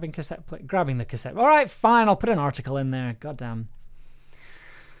 Grabbing the cassette. All right, fine. I'll put an article in there. Goddamn.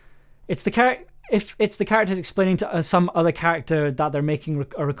 It's the if it's the characters explaining to some other character that they're making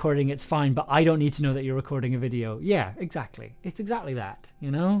a recording, it's fine. But I don't need to know that you're recording a video. Yeah, exactly. It's exactly that.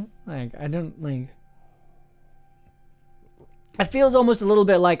 You know, like I don't like. It feels almost a little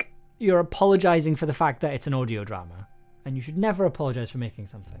bit like you're apologizing for the fact that it's an audio drama, and you should never apologize for making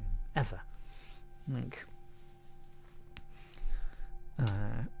something ever. Like.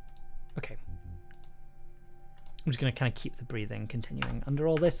 Okay. I'm just going to kind of keep the breathing continuing under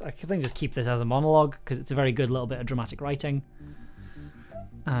all this. I think just keep this as a monologue because it's a very good little bit of dramatic writing.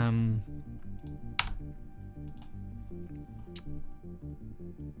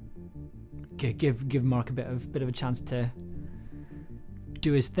 give Mark a bit of a chance to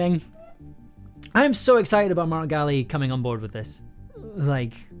do his thing. I am so excited about Mark Galley coming on board with this.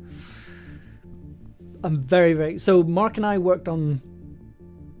 Like, I'm very. So Mark and I worked on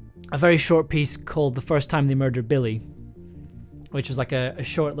a very short piece called "The First Time They Murdered Billy," which was like a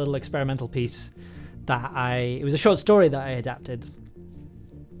short little experimental piece that it was a short story that I adapted,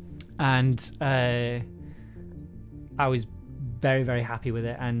 and I was very happy with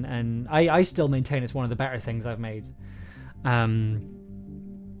it, and I still maintain it's one of the better things I've made.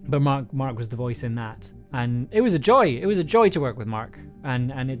 But Mark was the voice in that, and it was a joy. It was a joy to work with Mark,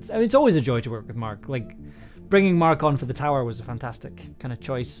 and it's always a joy to work with Mark. Like, bringing Mark on for the Tower was a fantastic kind of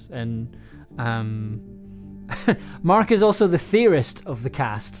choice, and Mark is also the theorist of the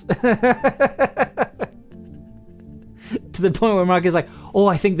cast. To the point where Mark is like, "Oh,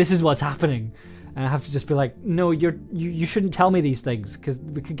 I think this is what's happening," and I have to just be like, "No, you shouldn't tell me these things because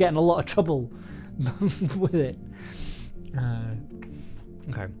we could get in a lot of trouble with it."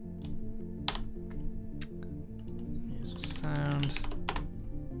 Okay. Here's sound.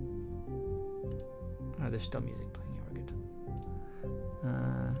 Oh, there's still music playing. Yeah, we're good.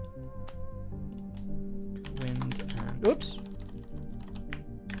 Wind and oops.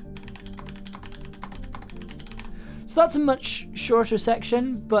 So that's a much shorter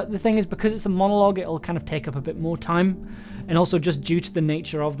section, but the thing is, because it's a monologue, it'll kind of take up a bit more time. And also, just due to the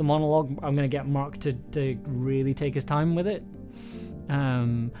nature of the monologue, I'm going to get Mark to really take his time with it.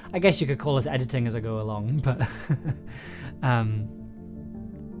 I guess you could call us editing as I go along, but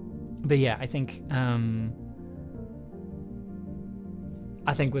yeah, I think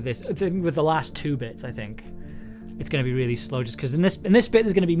with this, with the last two bits, I think it's going to be really slow, just because in this bit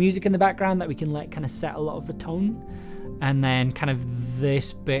there's going to be music in the background that we can let kind of set a lot of the tone, and then kind of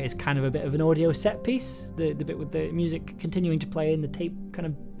this bit is kind of a bit of an audio set piece. The bit with the music continuing to play and the tape kind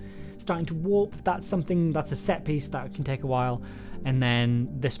of starting to warp, that's a set piece that can take a while. And then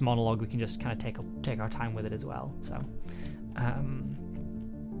this monologue, we can just kind of take our time with it as well. So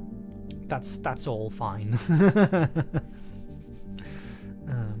that's all fine.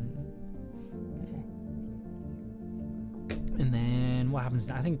 And then what happens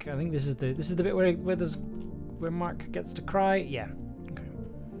now? I think this is the bit where Mark gets to cry. Yeah. Okay.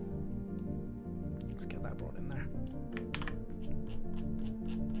 Let's get that brought in there.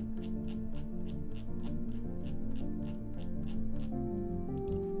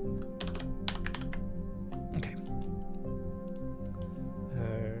 Okay.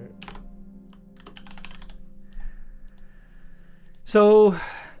 So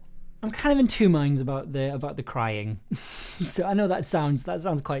I'm kind of in two minds about the crying. So I know that sounds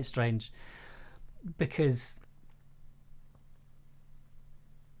quite strange, because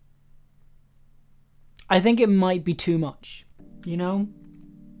I think it might be too much, you know?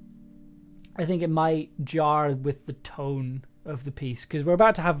 I think it might jar with the tone of the piece, because we're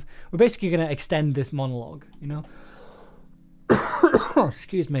basically going to extend this monologue, you know?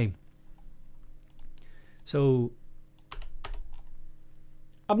 Excuse me. So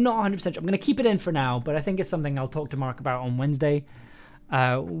I'm not 100% sure. I'm going to keep it in for now, but I think it's something I'll talk to Mark about on Wednesday,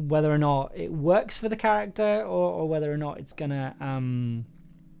 whether or not it works for the character, or whether or not it's gonna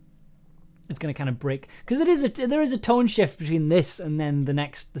kind of break, because there is a tone shift between this and then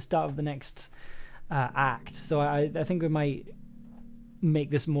the start of the next act. So I think we might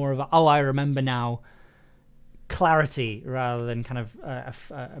make this more of a I remember now clarity rather than kind of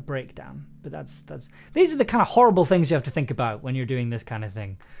a breakdown. But these are the kind of horrible things you have to think about when you're doing this kind of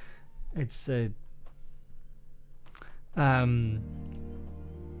thing. It's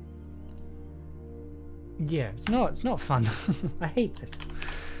yeah, it's not fun. I hate this.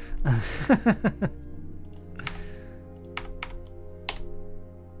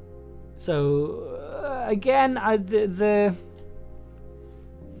 So again,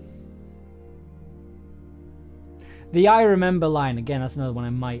 the I remember line, again, that's another one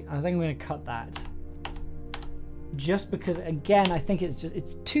I think I'm going to cut that. Just because, again, I think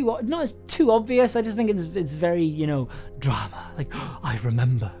it's too obvious. I just think it's very, you know, drama. Like, I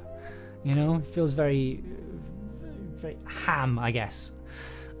remember. You know, it feels very, very ham, I guess.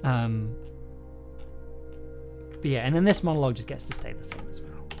 But yeah, and then this monologue just gets to stay the same as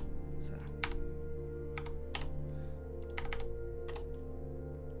well. So.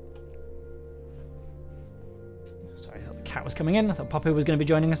 Sorry, I thought the cat was coming in. I thought Papu was going to be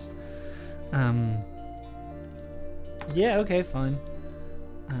joining us. Yeah, okay, fine.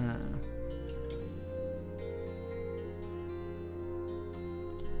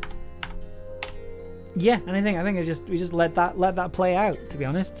 Yeah, and I think we just let that play out. To be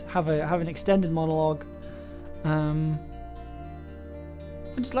honest, have an extended monologue, and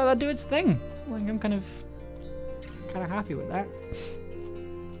just let that do its thing. Like, I'm kind of happy with that.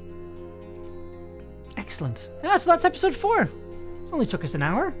 Excellent. Yeah, so that's episode 4. It only took us an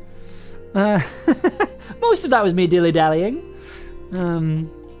hour. Most of that was me dilly-dallying.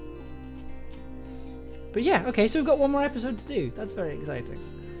 But yeah, okay, so we've got one more episode to do. That's very exciting.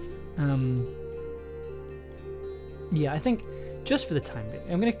 Yeah, I think just for the time being,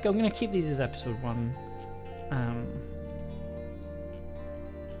 I'm gonna keep these as episode 1.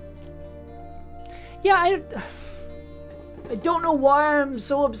 Yeah, I don't know why I'm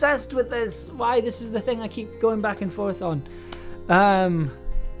so obsessed with this. Why this is the thing I keep going back and forth on.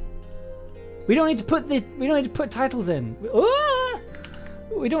 We don't need to put titles in.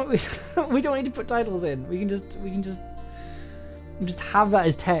 We don't need to put titles in. We can just have that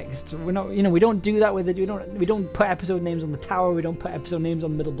as text. We're not, we don't do that with it. We don't put episode names on the tower. We don't put episode names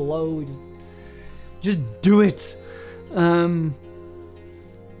on middle below. We just do it.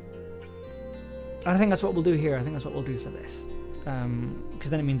 I think that's what we'll do here. I think that's what we'll do for this. Because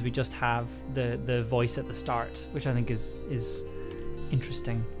then it means we just have the voice at the start, which I think is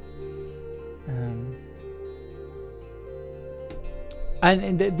interesting.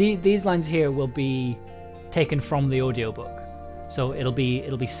 And these lines here will be taken from the audiobook, so it'll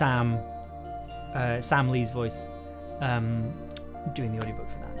be Sam Lee's voice doing the audiobook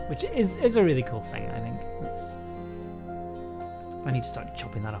for that, which is a really cool thing. I think I need to start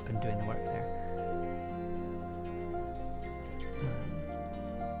chopping that up and doing the work there.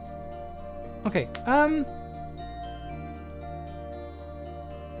 Okay.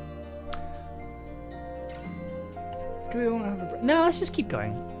 Do we want to have a break? No, let's just keep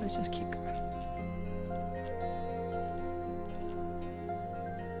going. Let's just keep going.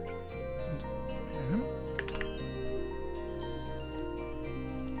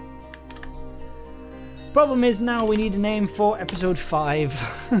 Problem is now we need a name for episode 5.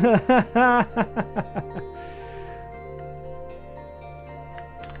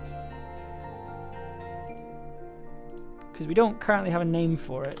 Because we don't currently have a name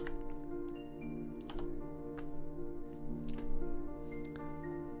for it.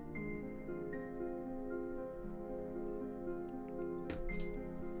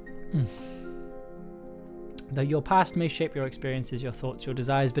 Though your past may shape your experiences, your thoughts, your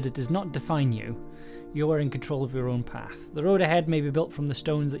desires, but it does not define you. You are in control of your own path. The road ahead may be built from the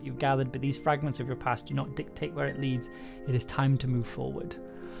stones that you've gathered, but these fragments of your past do not dictate where it leads. It is time to move forward.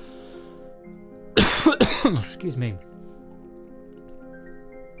 Excuse me.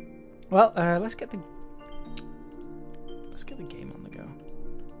 Well, let's get the game on the go.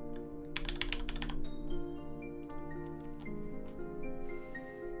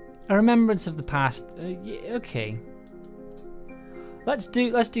 A remembrance of the past. Yeah, okay. Let's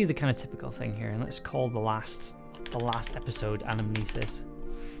do the kind of typical thing here, and let's call the last episode Anamnesis.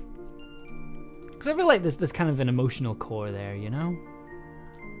 Because I feel like there's kind of an emotional core there, you know.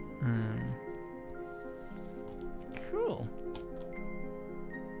 Cool.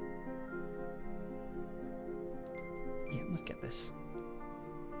 Yeah, let's get this.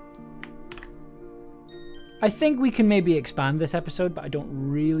 I think we can maybe expand this episode, but I don't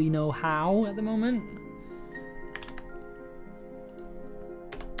really know how at the moment.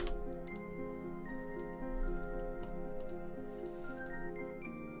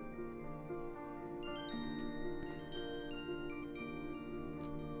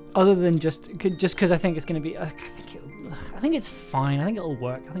 Other than just because I think it's going to be, I think it's fine. I think it'll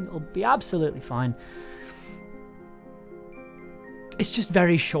work. I think it'll be absolutely fine. It's just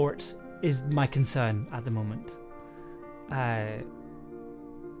very short. Is my concern at the moment.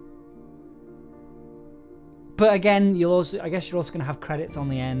 But again, I guess you're also going to have credits on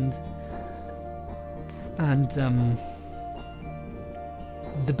the end, and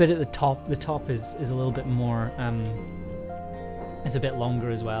the bit at the top is a little bit more. It's a bit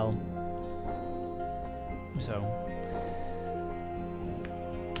longer as well. So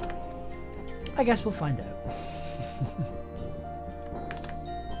I guess we'll find out.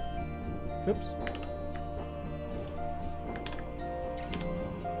 Oops.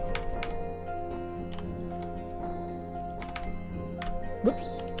 Whoops.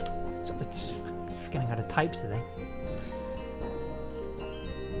 So it's forgetting how to type today.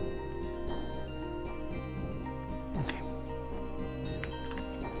 Okay.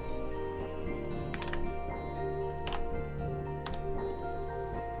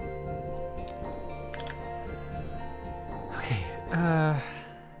 Okay.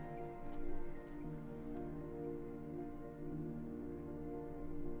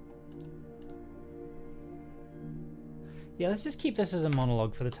 Yeah, let's just keep this as a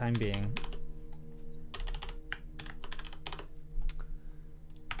monologue for the time being.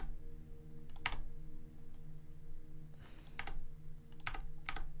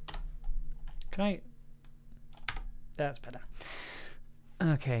 Can I? That's better.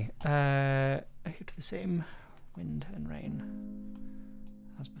 Okay. I go to the same wind and rain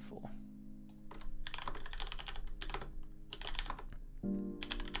as before.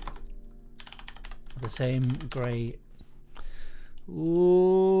 The same grey.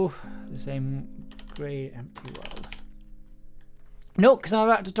 Ooh, the same grey empty world. No, because I'm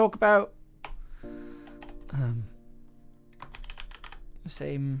about to talk about the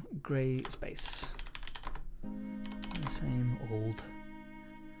same grey space. The same old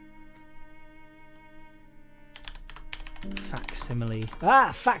facsimile.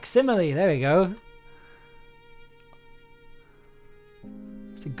 Ah, facsimile. There we go.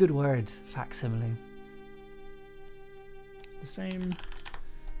 It's a good word, facsimile. The same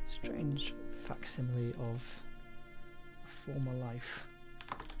strange facsimile of a former life.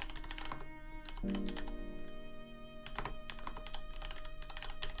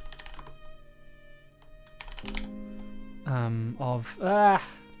 I've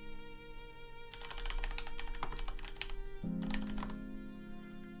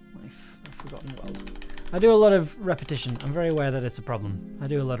forgotten world. I do a lot of repetition. I'm very aware that it's a problem. I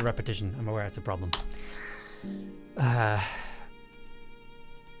do a lot of repetition. I'm aware it's a problem.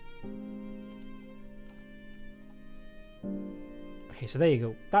 Okay, so there you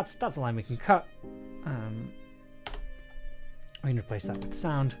go. That's a line we can cut. We can replace that with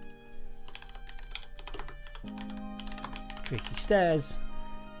sound. Creaky stairs.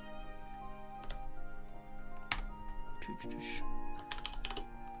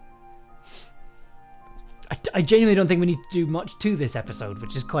 I genuinely don't think we need to do much to this episode,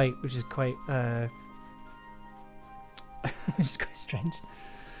 which is quite which is quite strange.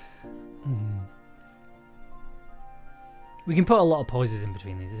 We can put a lot of pauses in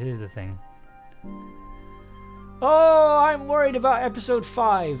between these. Here's the thing. Oh, I'm worried about episode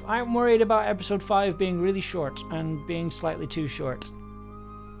 5. I'm worried about episode 5 being really short and being slightly too short.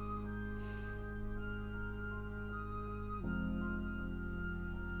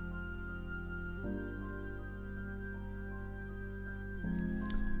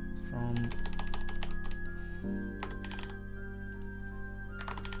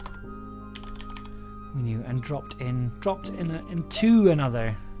 And dropped into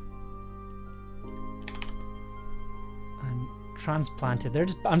another, and transplanted.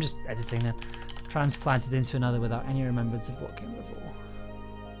 I'm just editing now. Transplanted into another without any remembrance of what came before.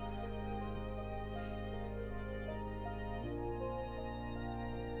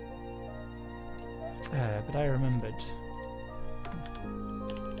 But I remembered.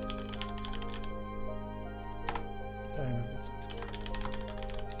 I remembered something.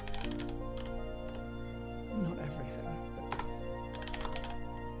 Not everything,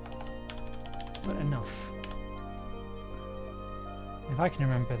 but enough. If I can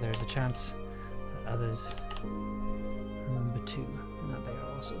remember, there's a chance that others remember too, and that they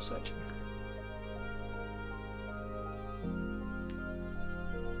are also searching.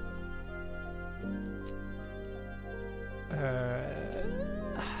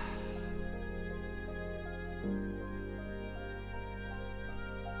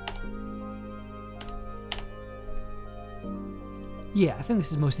 Yeah, I think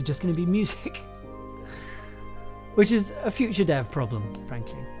this is mostly just going to be music. Which is a future dev problem,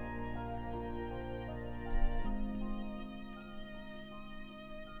 frankly.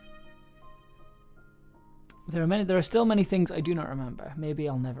 There are still many things I do not remember. Maybe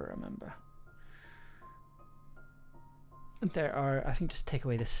I'll never remember. There are, I think just take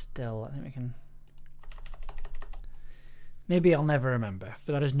away this still. I think we can... Maybe I'll never remember,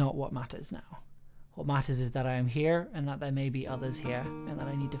 but that is not what matters now. What matters is that I am here, and that there may be others here, and that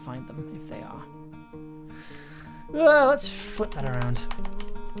I need to find them if they are. Let's flip that around.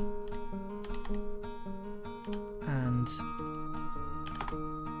 And...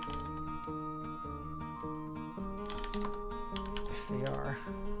 if they are...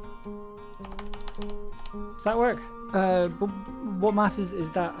 Does that work? What matters is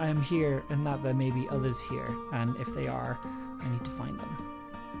that I am here, and that there may be others here, and if they are, I need to find them.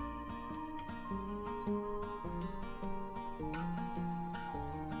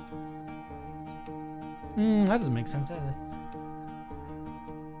 That doesn't make sense either.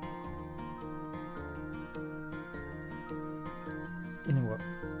 You know what?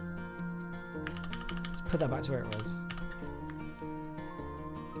 Let's put that back to where it was.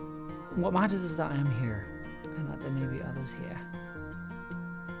 What matters is that I am here, and that there may be others here,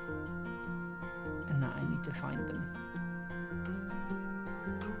 and that I need to find them.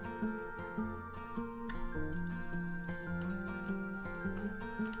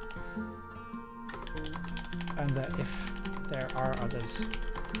 And that if there are others,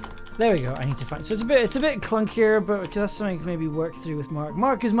 There we go. I need to find. So it's a bit clunkier, but that's something I can maybe work through with Mark.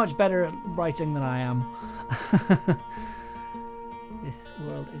 Mark is much better at writing than I am. This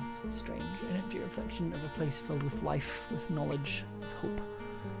world is strange, an empty reflection of a place filled with life, with knowledge, with hope.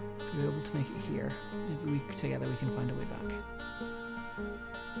 If we're able to make it here, maybe together we can find a way back.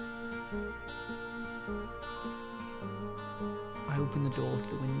 I open the door to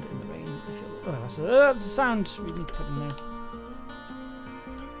the wind and the rain. I feel. Oh, that's a sound we need to put in there.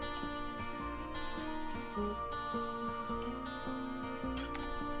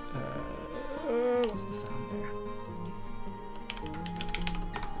 What's the sound there?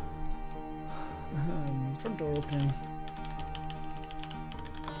 Front door opening.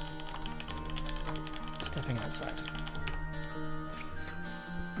 Stepping outside.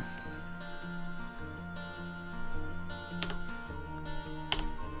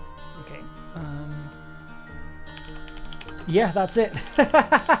 Okay. Yeah, that's it.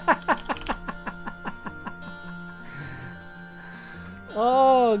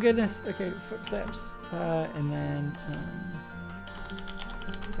 Oh goodness. Okay, footsteps, and then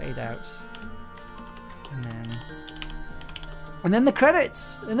fade out, and then the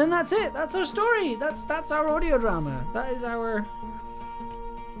credits, and then that's it. That's our story. That's our audio drama. That is our.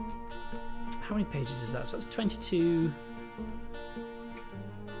 How many pages is that? So it's 22.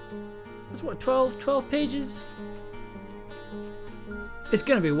 That's what, 12 pages. It's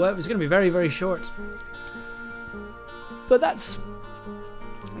gonna be very, very short. But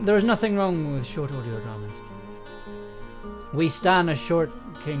there's nothing wrong with short audio dramas. We stan a short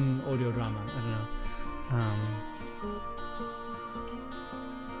king audio drama. I don't know.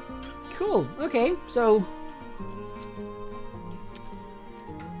 Cool. Okay, so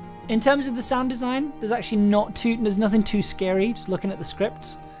in terms of the sound design, there's nothing too scary. Just looking at the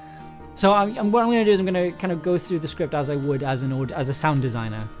script. So what I'm going to do is I'm going to kind of go through the script as I would as a sound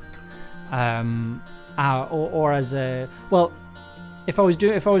designer, or as a if I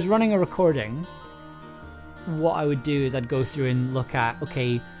was running a recording, what I would do is I'd go through and look at,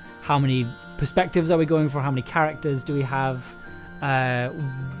 okay, how many perspectives are we going for? How many characters do we have?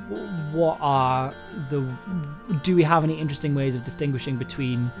 Do we have any interesting ways of distinguishing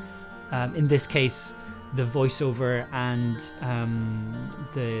between, in this case, the voiceover and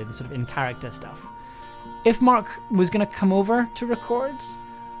the sort of in-character stuff? If Mark was going to come over to record,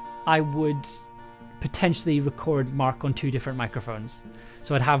 I would potentially record Mark on 2 different microphones.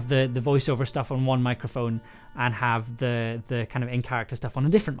 So I'd have the voiceover stuff on one microphone and have the kind of in-character stuff on a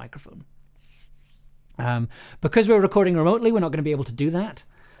different microphone. Because we're recording remotely, we're not going to be able to do that.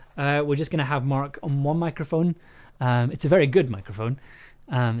 We're just going to have Mark on one microphone. It's a very good microphone.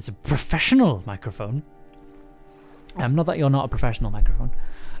 It's a professional microphone. Not that you're not a professional microphone.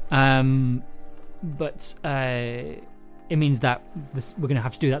 But it means that we're going to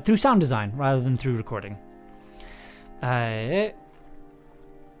have to do that through sound design rather than through recording.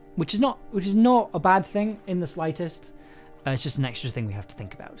 Which is not a bad thing in the slightest. It's just an extra thing we have to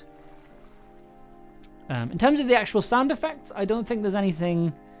think about. In terms of the actual sound effects, I don't think there's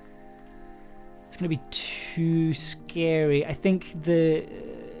anything that's going to be too scary. I think the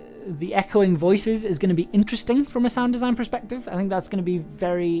echoing voices is going to be interesting from a sound design perspective. I think that's going to be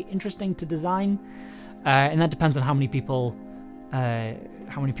very interesting to design, and that depends on how many people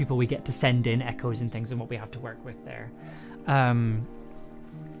we get to send in echoes and things, and what we have to work with there.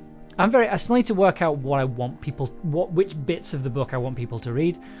 I still need to work out what I want which bits of the book I want people to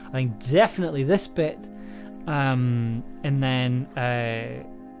read. I think definitely this bit, and then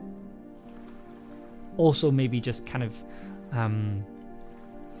also maybe just kind of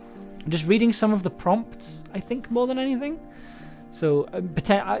just reading some of the prompts, I think, more than anything. So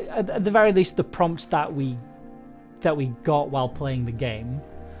at the very least, the prompts that we got while playing the game,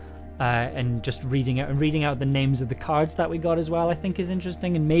 and just reading out the names of the cards that we got as well, I think is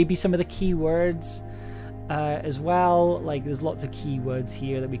interesting, and maybe some of the keywords as well. Like there's lots of keywords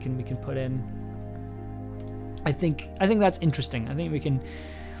here that we can put in. I think that's interesting. I think we can,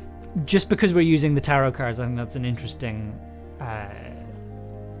 just because we're using the tarot cards, I think that's an interesting.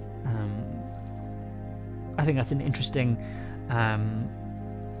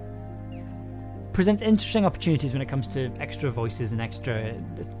 Presents interesting opportunities when it comes to extra voices and extra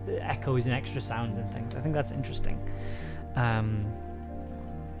echoes and extra sounds and things. I think that's interesting.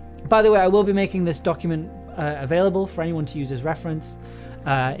 By the way, I will be making this document available for anyone to use as reference.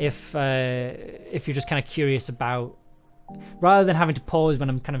 If you're just kind of curious about, rather than having to pause when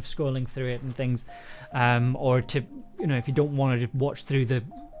I'm kind of scrolling through it and things, or to, if you don't want to just watch through the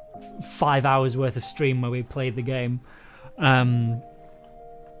 5 hours worth of stream where we played the game,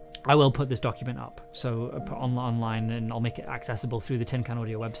 I will put this document up, so I'll put online, and I'll make it accessible through the Tin Can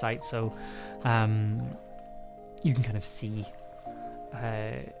Audio website, so you can kind of see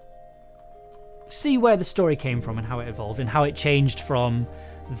where the story came from and how it evolved and how it changed from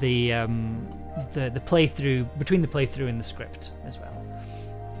the playthrough, between the playthrough and the script as well.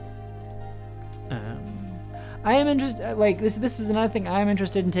 I am interested, like this is another thing. I am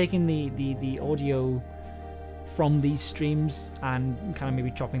interested in taking the audio from these streams and kind of maybe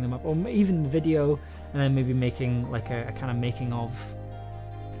chopping them up, or even the video, and then maybe making like a kind of making of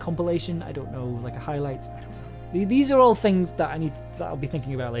compilation. I don't know, like a highlights. I don't know. These are all things that I'll be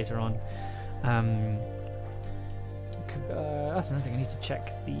thinking about later on. That's another thing. I need to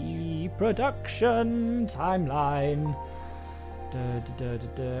check the production timeline.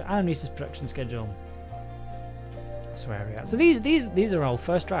 Anamnesis production schedule. That's where we're at. So these are all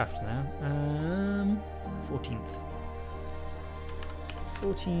first draft now. 14th.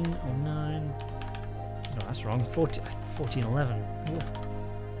 1409. No, that's wrong. 1411.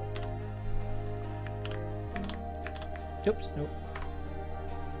 Oops, nope.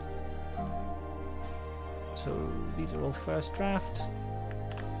 So these are all first draft.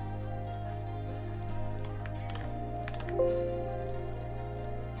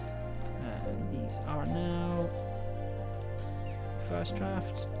 And these are now first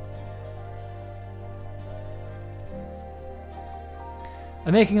draft.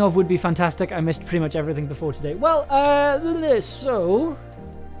 A making of would be fantastic. I missed pretty much everything before today. Well, so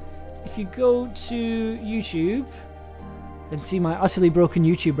if you go to YouTube and see my utterly broken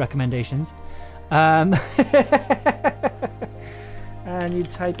YouTube recommendations, and you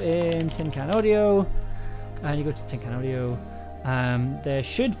type in Tin Can Audio, and you go to Tin Can Audio, there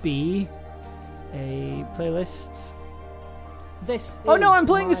should be a playlist. Oh no, I'm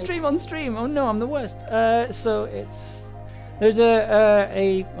playing a stream on stream. Oh no, I'm the worst. So there's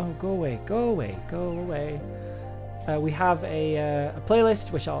oh, go away. We have a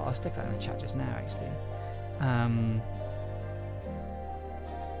playlist, which I'll stick that in the chat just now, actually.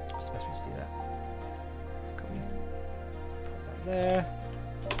 What's the best way to do that? Copy. Put that there.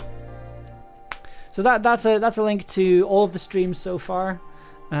 So that's a link to all of the streams so far.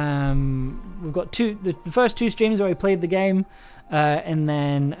 We've got the first two streams where we played the game, and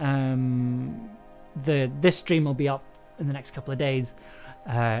then this stream will be up in the next couple of days,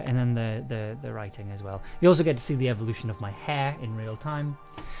 and then the writing as well. You also get to see the evolution of my hair in real time,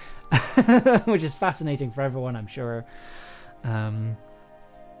 which is fascinating for everyone, I'm sure.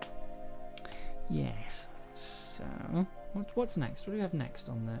 Yes. So what's next? What do we have next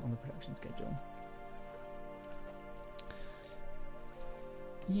on the production schedule?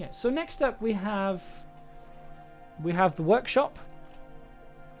 Yeah. So next up we have the workshop,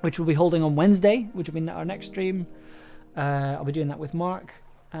 which we'll be holding on Wednesday, which will be our next stream. I'll be doing that with Mark.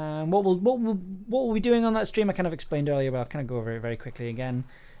 What we'll be doing on that stream, I kind of explained earlier, but I'll kind of go over it very quickly again.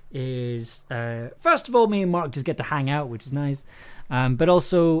 Is first of all, me and Mark just get to hang out, which is nice. But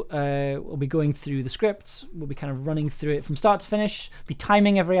also, we'll be going through the scripts. We'll be kind of running through it from start to finish. Be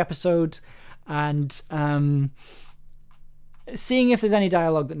timing every episode, and seeing if there's any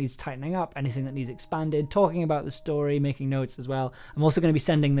dialogue that needs tightening up, anything that needs expanded, talking about the story, making notes as well. I'm also going to be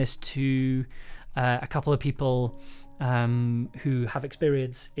sending this to a couple of people who have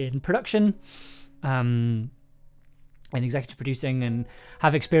experience in production and executive producing, and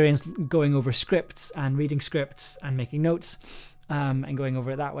have experience going over scripts and reading scripts and making notes, and going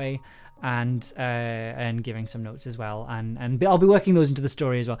over it that way, and giving some notes as well, and I'll be working those into the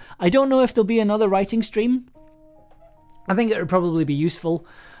story as well. I don't know if there'll be another writing stream. I think it would probably be useful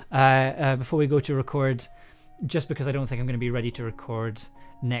before we go to record, just because I don't think I'm going to be ready to record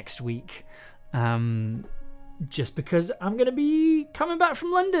next week. Just because I'm going to be coming back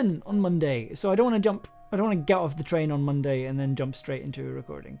from London on Monday, so I don't want to get off the train on Monday and then jump straight into a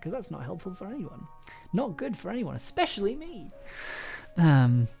recording, because that's not helpful for anyone. Not good for anyone, especially me.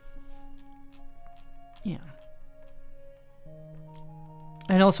 Yeah.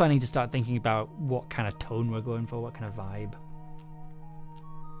 And also I need to start thinking about what kind of tone we're going for, what kind of vibe.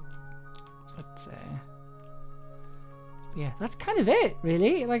 But yeah, that's kind of it,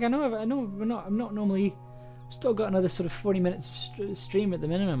 really. Like, I'm not normally. Still got another sort of 40 minutes of stream at the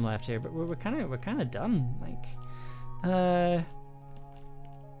minimum left here, but we're kind of done. Like,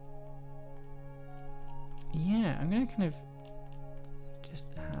 yeah, I'm gonna kind of just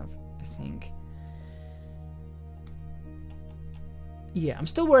have, I think. Yeah, I'm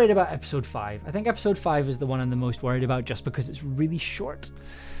still worried about episode 5. I think episode 5 is the one I'm the most worried about, just because it's really short.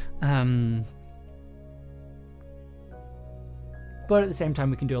 But but at the same time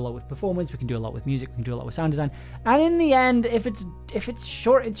we can do a lot with performance, we can do a lot with music, we can do a lot with sound design. And in the end, if it's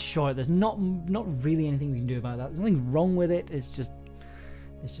short, it's short. There's not really anything we can do about that. There's nothing wrong with it. It's just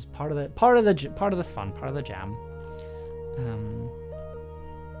part of the fun, part of the jam.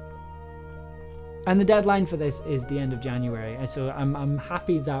 And the deadline for this is the end of January, and so I'm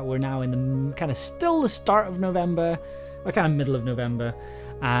happy that we're now in the kind of still the start of November, or kind of middle of November,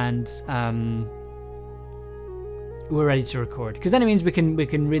 and we're ready to record, because then it means we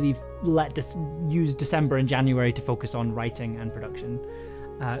can really use December and January to focus on writing and production.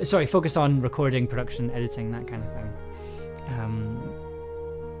 Focus on recording, production, editing, that kind of thing,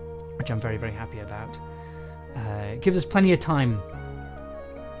 which I'm very, very happy about. It gives us plenty of time,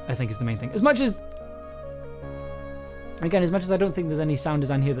 I think, is the main thing. As much as I don't think there's any sound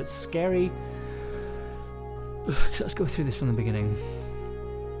design here that's scary. Let's go through this from the beginning.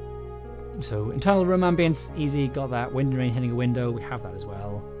 So, internal room ambience, easy, got that. Wind and rain hitting a window, we have that as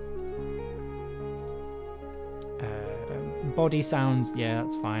well. Body sounds, yeah,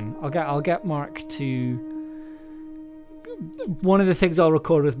 that's fine. I'll get Mark to... One of the things I'll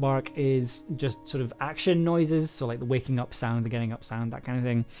record with Mark is just sort of action noises, so like the waking up sound, the getting up sound, that kind of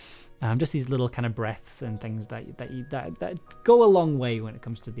thing. Just these little kind of breaths and things that go a long way when it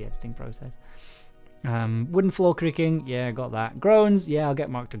comes to the editing process. Wooden floor creaking, yeah, got that. Groans, yeah, I'll get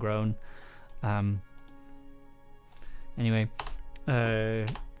Mark to groan. Anyway,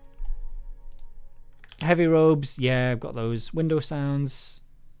 heavy robes, yeah, I've got those. Window sounds.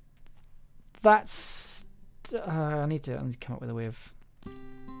 That's I need to come up with a way of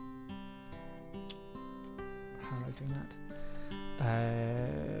how am I doing that.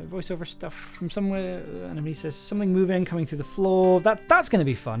 Voiceover stuff from somewhere. Anamnesis, something moving coming through the floor. That's going to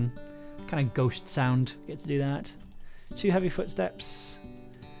be fun. Kind of ghost sound. Get to do that. 2 heavy footsteps.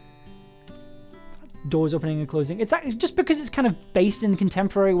 Doors opening and closing. It's actually, just because it's kind of based in the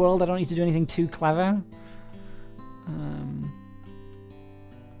contemporary world, I don't need to do anything too clever.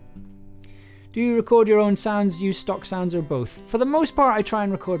 Do you record your own sounds, use stock sounds, or both? For the most part, I try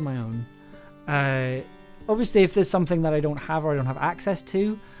and record my own. Obviously, if there's something that I don't have or I don't have access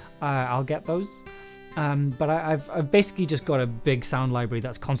to, I'll get those. But I've basically just got a big sound library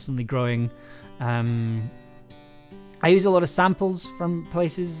that's constantly growing. I use a lot of samples from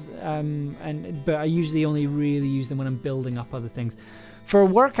places, but I usually only really use them when I'm building up other things. For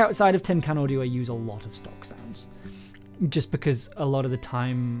work outside of Tin Can Audio, I use a lot of stock sounds, just because a lot of the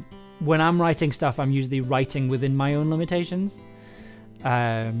time when I'm writing stuff, I'm usually writing within my own limitations.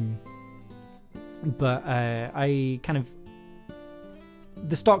 But I kind of...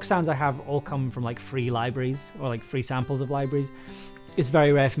 The stock sounds I have all come from like free libraries or like free samples of libraries. It's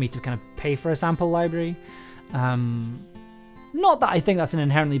very rare for me to kind of pay for a sample library. Not that I think that's an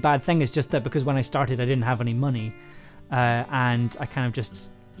inherently bad thing, it's just that because when I started I didn't have any money, and I kind of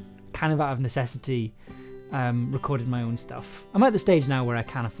out of necessity recorded my own stuff. I'm at the stage now where I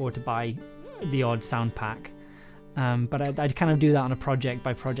can afford to buy the odd sound pack, but I'd kind of do that on a project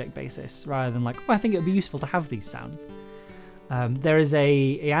by project basis rather than like, oh, I think it would be useful to have these sounds. There is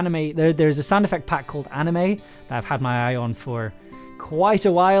there's a sound effect pack called Anime that I've had my eye on for quite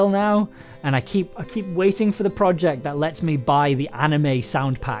a while now, and I keep waiting for the project that lets me buy the Anime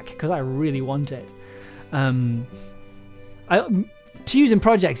sound pack because I really want it. To use in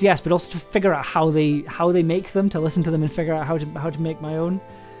projects, yes, but also to figure out how they make them, to listen to them and figure out how to make my own,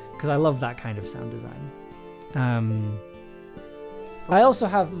 because I love that kind of sound design. I also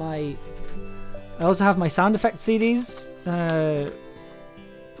have my sound effect CDs.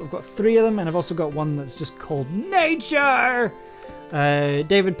 I've got 3 of them, and I've also got one that's just called Nature.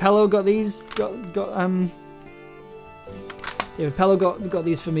 David Pello got these. David Pello got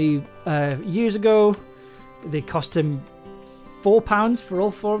these for me years ago. They cost him £4 for all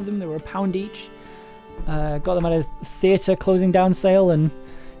 4 of them. They were £1 each. Got them at a theatre closing down sale, and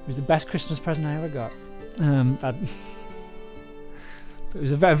it was the best Christmas present I ever got. It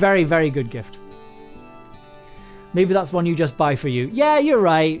was a very, very, very good gift. Maybe that's one you just buy for you. Yeah, you're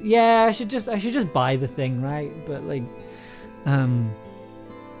right. Yeah, I should just buy the thing, right? But like,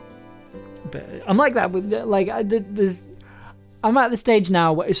 but I'm like that with like I'm at the stage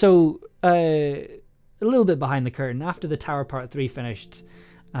now. So a little bit behind the curtain after the Tower Part 3 finished.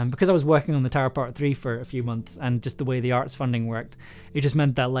 Because I was working on the Tower Part 3 for a few months, and just the way the arts funding worked, it just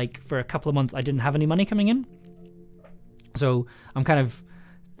meant that like for a couple of months I didn't have any money coming in. So I'm kind of,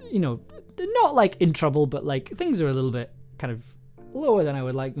 not like in trouble, but like things are a little bit kind of lower than I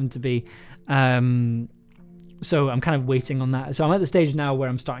would like them to be. So I'm kind of waiting on that. So I'm at the stage now where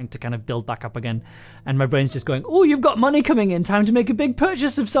I'm starting to kind of build back up again, and my brain's just going, oh, you've got money coming in, time to make a big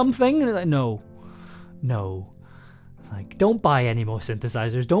purchase of something. And it's like, no. Like, don't buy any more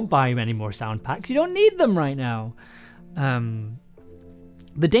synthesizers. Don't buy any more sound packs. You don't need them right now.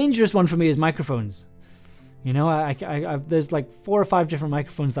 The dangerous one for me is microphones. You know, there's like 4 or 5 different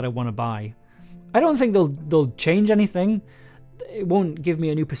microphones that I want to buy. I don't think they'll change anything. It won't give me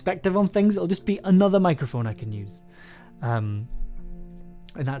a new perspective on things. It'll just be another microphone I can use. And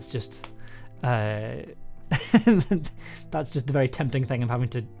that's just that's just the very tempting thing I'm having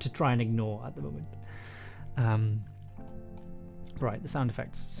to try and ignore at the moment. Right, the sound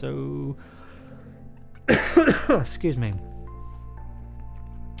effects. So excuse me.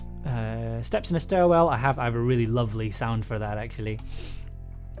 Steps in a stairwell. I have a really lovely sound for that, actually.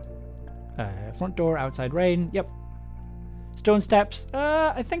 Front door, outside rain. Yep. Stone steps.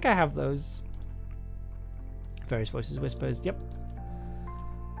 I think I have those. Various voices, whispers. Yep.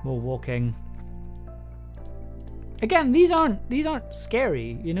 More walking. Again, these aren't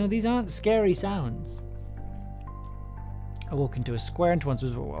scary. You know, these aren't scary sounds. I walk into a square into one's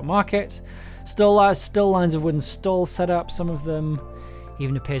market. Still lines of wooden stalls set up. Some of them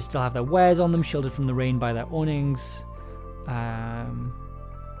even appear to still have their wares on them, shielded from the rain by their awnings.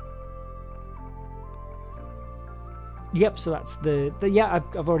 Yep, so that's the yeah.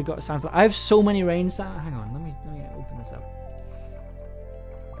 I've already got a sound for that. I have so many rain sounds. Hang on, let me open this up.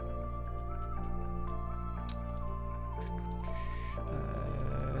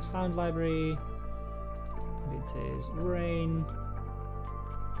 Sound library. Maybe it says rain. How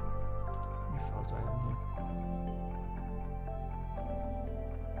many files do I have in here?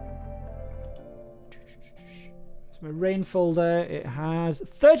 My rain folder, it has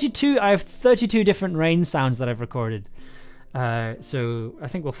 32. I have 32 different rain sounds that I've recorded. So I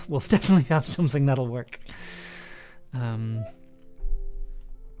think we'll definitely have something that'll work.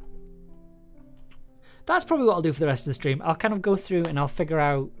 That's probably what I'll do for the rest of the stream. I'll kind of go through and I'll figure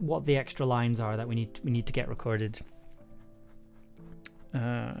out what the extra lines are that we need to get recorded. Who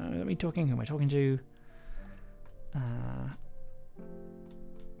am I talking to?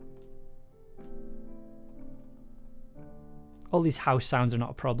 All these house sounds are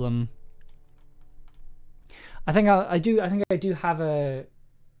not a problem. I think I do have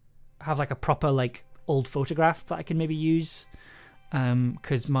like a proper like old photograph that I can maybe use,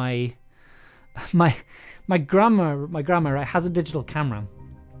 because my grandma right, has a digital camera,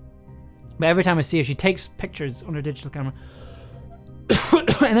 but every time I see her, she takes pictures on her digital camera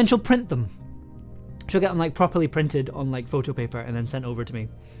and then she'll print them. She'll get them like properly printed on like photo paper and then sent over to me.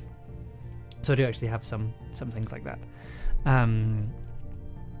 So I do actually have some things like that.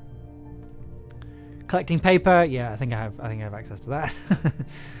 Collecting paper, yeah, I think I have access to that.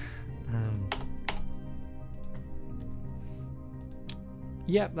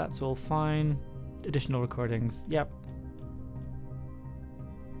 Yep, that's all fine. Additional recordings, yep.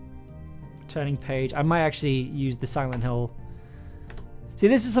 Turning page. I might actually use the Silent Hill. See,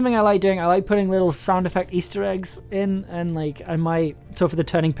 this is something I like doing. I like putting little sound effect Easter eggs in, and like I might. So for the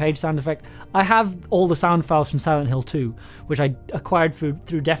turning page sound effect, I have all the sound files from Silent Hill 2, which I acquired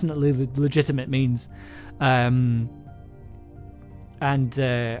through definitely the legitimate means, and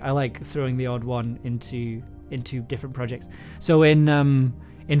I like throwing the odd one into different projects. So in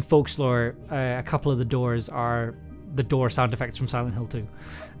Folklore, a couple of the doors are the door sound effects from Silent Hill 2,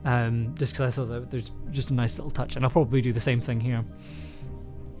 just because I thought that there's just a nice little touch, and I'll probably do the same thing here.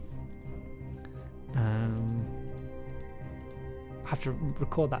 Have to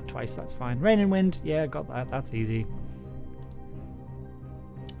record that twice, that's fine. Rain and wind, yeah, got that, that's easy.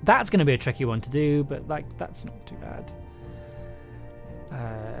 That's going to be a tricky one to do, but like that's not too bad.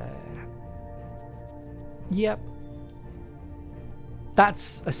 Yep.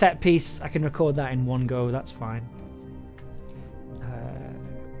 That's a set piece, I can record that in one go, that's fine.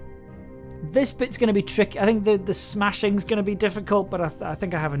 This bit's going to be tricky. I think the smashing's going to be difficult, but I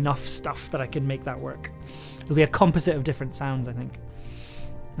think I have enough stuff that I can make that work. It'll be a composite of different sounds, I think.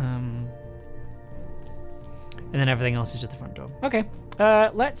 And then everything else is just the front door. Okay,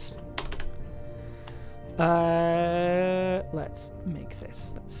 let's make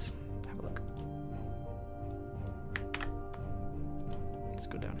this. Let's have a look. Let's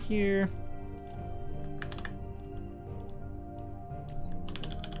go down here.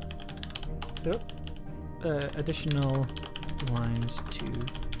 Additional lines to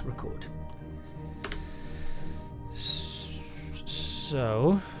record.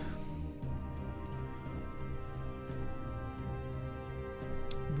 So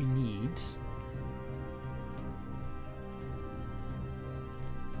we need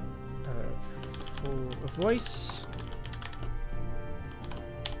for a voice.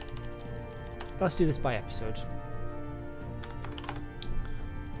 Let's do this by episode.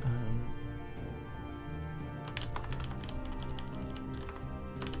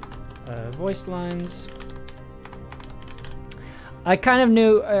 voice lines. I kind of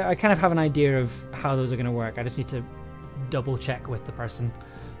knew, I kind of have an idea of how those are going to work. I just need to double check with the person.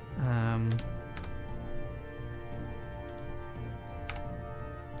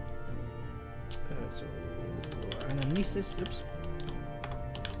 So, Anamnesis, oops.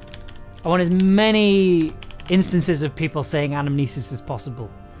 I want as many instances of people saying Anamnesis as possible,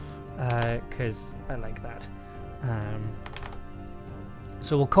 because I like that.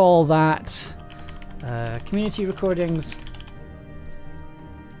 So we'll call that community recordings.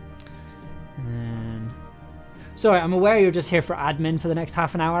 And then, sorry, I'm aware you're just here for admin for the next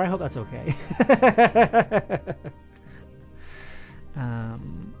half an hour. I hope that's okay.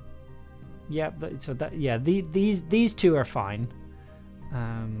 Yeah, so that, yeah, these two are fine.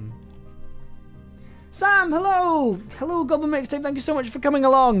 Sam, hello, Goblin Mixtape. Thank you so much for coming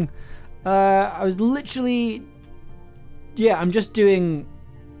along. I was literally, yeah, I'm just doing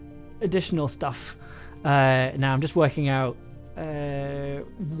additional stuff now. I'm just working out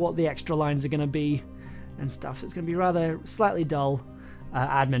what the extra lines are going to be and stuff. So it's going to be rather slightly dull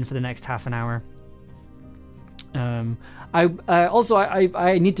admin for the next half an hour. I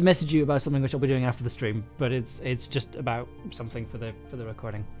need to message you about something which I'll be doing after the stream, but it's just about something for the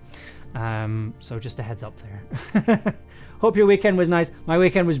recording. So just a heads up there. Hope your weekend was nice. My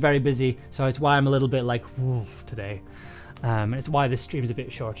weekend was very busy, so it's why I'm a little bit like woof today. And it's why this stream's a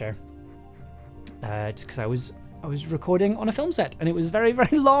bit shorter. Just because I was recording on a film set, and it was very,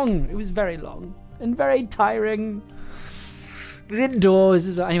 very long. It was very long and very tiring. It was indoors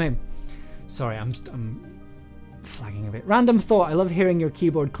as well. Anyway, sorry, I'm flagging a bit. Random thought. I love hearing your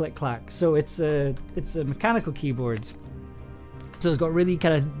keyboard click clack. So it's a mechanical keyboard. So it's got really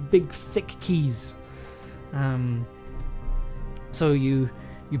kind of big, thick keys. So you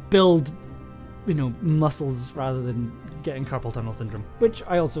build, muscles rather than getting carpal tunnel syndrome, which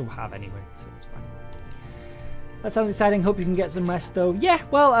I also have anyway, so it's fine. That sounds exciting. Hope you can get some rest, though. Yeah,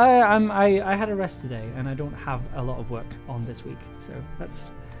 well, I had a rest today, and I don't have a lot of work on this week, so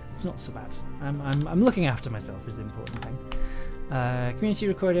it's not so bad. I'm looking after myself is the important thing. Community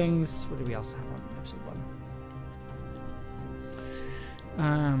recordings. What do we also have on episode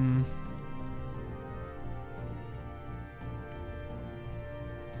 1?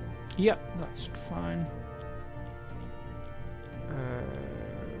 Yep, that's fine.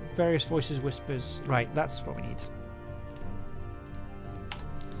 Various voices, whispers. Right, that's what we need.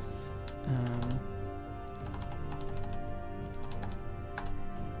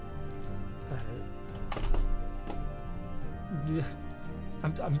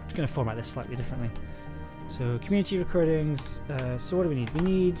 I'm going to format this slightly differently. So community recordings. So what do we need? We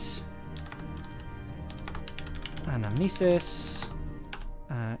need Anamnesis,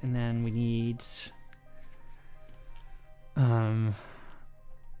 and then we need I'm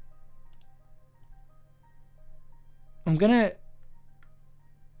gonna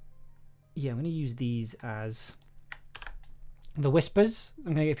use these as the whispers.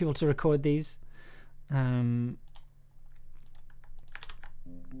 I'm gonna get people to record these.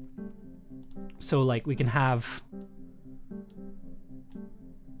 So like we can have,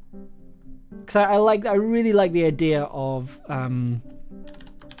 because I really like the idea of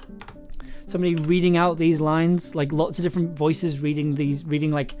somebody reading out these lines, like lots of different voices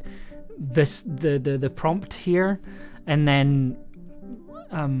reading like this the prompt here, and then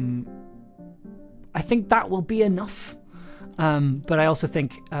I think that will be enough. But I also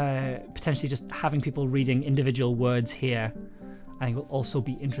think potentially just having people reading individual words here, I think will also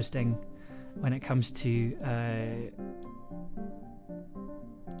be interesting when it comes to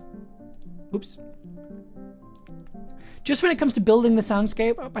oops. Just when it comes to building the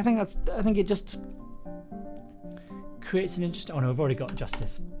soundscape, I think it just creates an interesting. Oh no, I've already got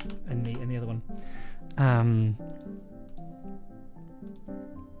justice in the other one.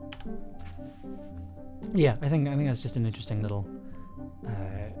 Yeah, I think that's just an interesting little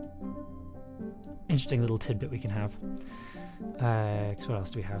tidbit we can have. 'Cause what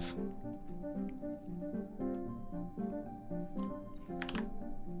else do we have?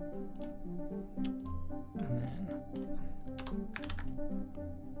 And then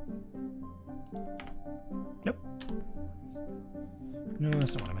nope. No,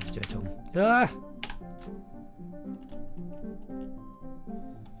 that's not what I meant to do at all. Ah.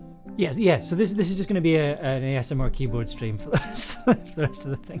 Yeah. So this is just going to be an ASMR keyboard stream for the rest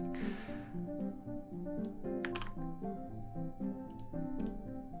of the thing.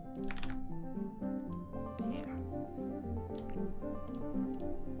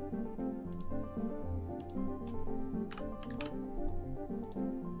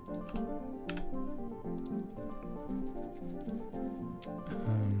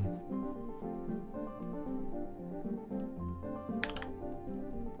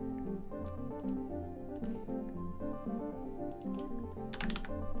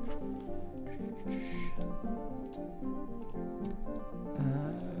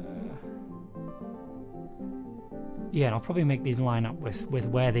 Yeah, and I'll probably make these line up with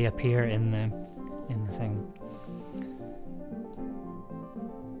where they appear in the thing.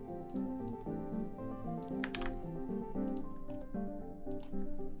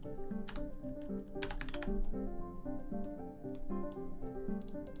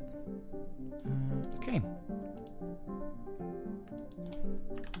 Okay.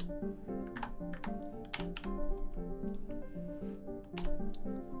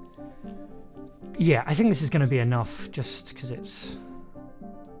 Yeah, I think this is going to be enough, just because it's...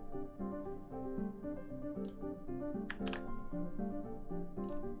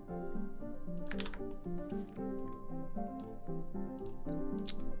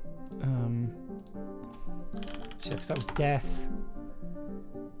 So, because that was death.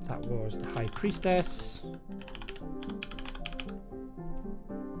 That was the High Priestess.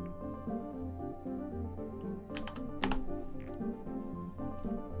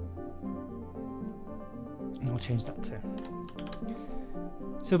 And I'll change that to...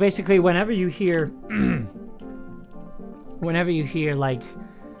 So basically, whenever you hear... whenever you hear, like...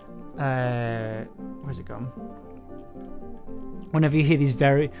 where's it gone? Whenever you hear these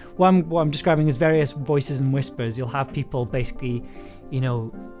what I'm describing as various voices and whispers, you'll have people basically, you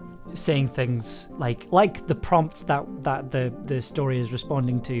know, saying things like the prompts that the story is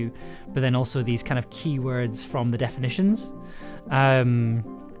responding to, but then also these kind of keywords from the definitions.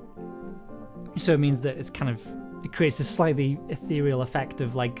 So it means that it creates this slightly ethereal effect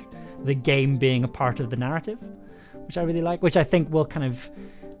of like the game being a part of the narrative, which I really like, which I think will kind of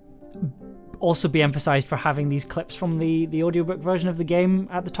also be emphasized for having these clips from the audiobook version of the game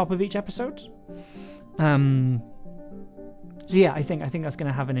at the top of each episode. So yeah, I think that's going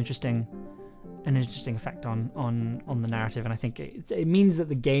to have an interesting effect on the narrative, and I think it means that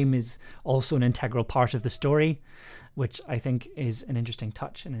the game is also an integral part of the story, which I think is an interesting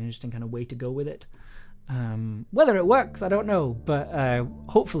touch and an interesting kind of way to go with it. Whether it works, I don't know, but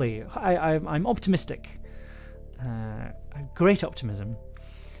hopefully, I'm optimistic. Great optimism.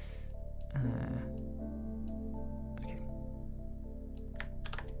 Okay.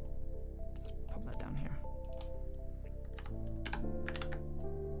 Let's pop that down here.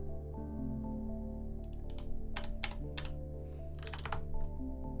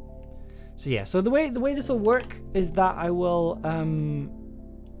 So yeah, so the way this will work is that I will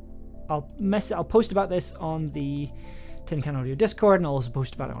I'll post about this on the Tin Can Audio Discord, and I'll also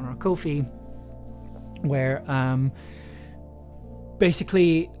post about it on our Ko-fi, where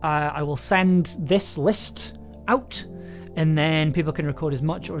basically, I will send this list out, and then people can record as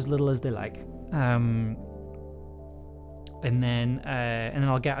much or as little as they like. And then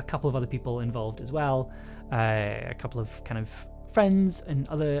I'll get a couple of other people involved as well, a couple of kind of friends and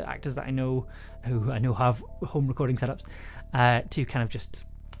other actors that I know who have home recording setups, to kind of just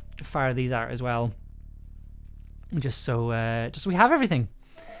fire these out as well, just so we have everything.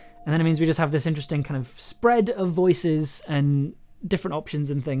 And then it means we just have this interesting kind of spread of voices and different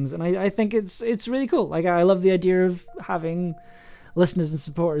options and things, and I think it's really cool. Like, I love the idea of having listeners and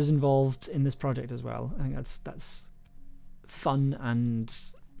supporters involved in this project as well. I think that's fun, and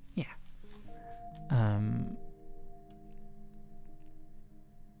yeah.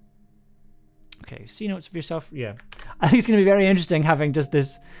 Okay, see notes of yourself. Yeah, I think it's gonna be very interesting having just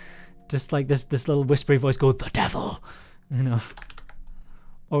this little whispery voice go, "The devil," you know.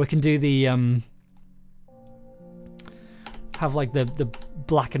 Or we can do the have like the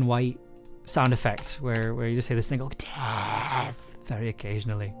black and white sound effect where you just hear this thing go death very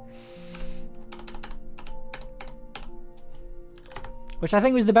occasionally, which I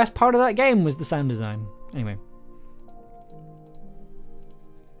think was the best part of that game, was the sound design. Anyway,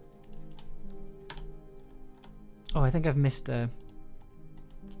 oh, I think I've missed oh,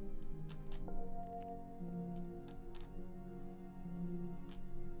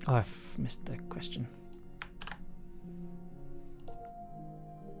 I've missed the question.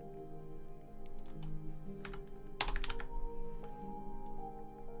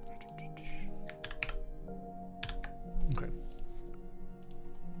 Okay.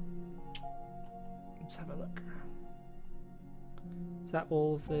 Let's have a look. Is that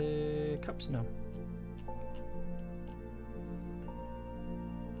all of the cups? No.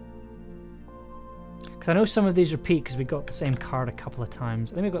 Because I know some of these repeat because we got the same card a couple of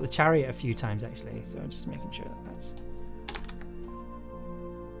times. I think we got the chariot a few times actually, so just making sure that that's...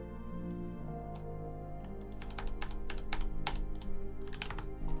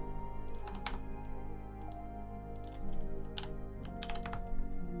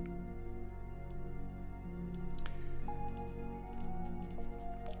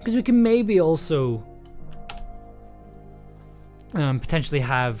 Because we can maybe also potentially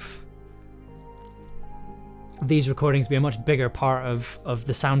have these recordings be a much bigger part of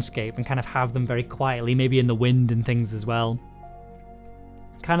the soundscape and kind of have them very quietly, maybe in the wind and things as well.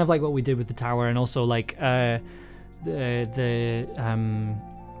 Kind of like what we did with the tower, and also like was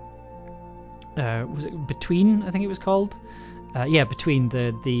it Between? I think it was called. Yeah, Between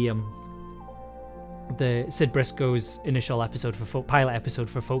the Sid Briscoe's initial episode for pilot episode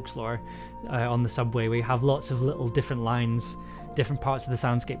for Folklore on the subway, where you have lots of little different lines, different parts of the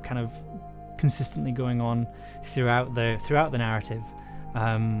soundscape, kind of consistently going on throughout the narrative.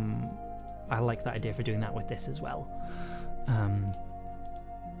 I like that idea for doing that with this as well.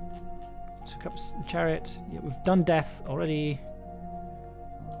 So comes the chariot. Yeah, we've done death already.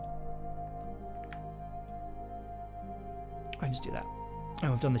 I can just do that.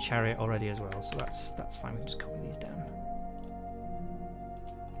 And we've done the chariot already as well, so that's fine. We can just copy these down.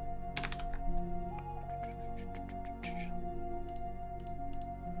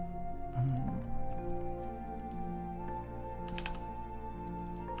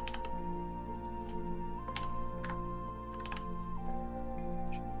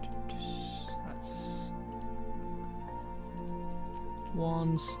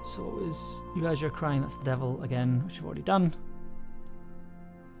 Wands. So it was You As You're Crying, that's the devil again, which we've already done.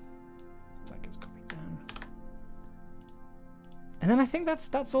 That gets copied down. And then I think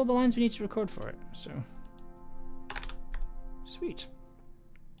that's all the lines we need to record for it. So sweet.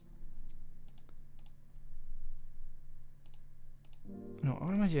 No,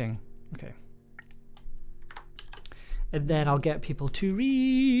 what am I doing? Okay. And then I'll get people to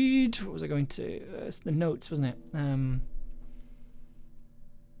read. What was I going to? It's the notes, wasn't it?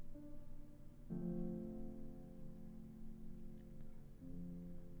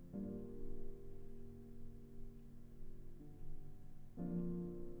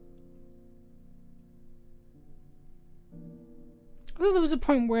 Although there was a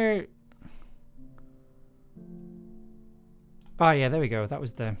point where... Oh yeah, there we go. That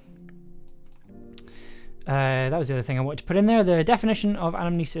was the other thing I wanted to put in there. The definition of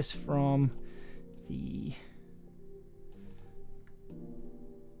anamnesis from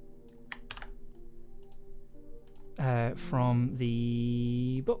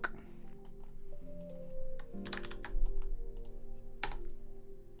the book.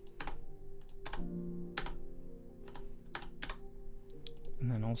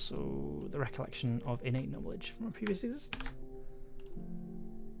 And then also the recollection of innate knowledge from a previous existence.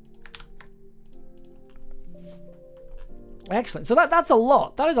 Excellent. So that's a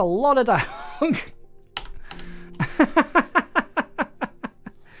lot. That is a lot of dialogue.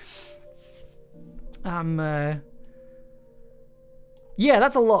 Yeah,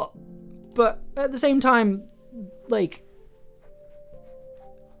 that's a lot. But at the same time, like,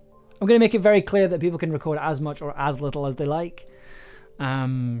 I'm going to make it very clear that people can record as much or as little as they like.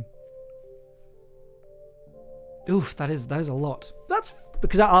 Oof, that is a lot. That's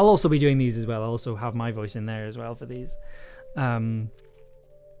because I'll also be doing these as well. I'll also have my voice in there as well for these. But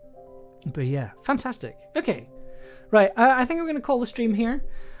yeah, fantastic. Okay, right. I think I'm going to call the stream here.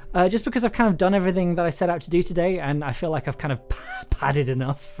 Just because I've kind of done everything that I set out to do today, and I feel like I've kind of padded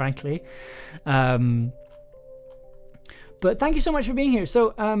enough, frankly. But thank you so much for being here.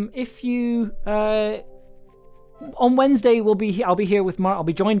 So if you on Wednesday I'll be here with Mark. I'll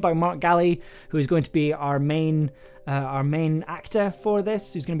be joined by Mark Galley, who is going to be our main actor for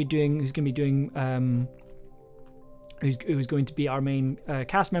this. Who's going to be our main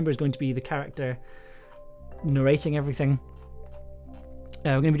cast member. Is going to be the character narrating everything.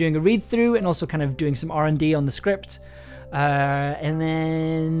 We're going to be doing a read through and also kind of doing some R&D on the script. And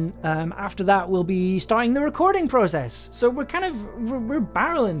then after that, we'll be starting the recording process. So we're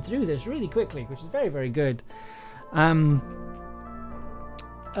barreling through this really quickly, which is very, very good. I'll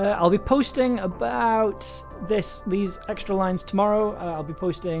be posting about these extra lines tomorrow. I'll be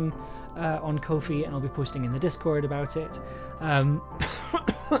posting on Ko-fi, and I'll be posting in the Discord about it.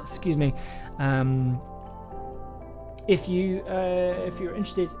 Excuse me. If you're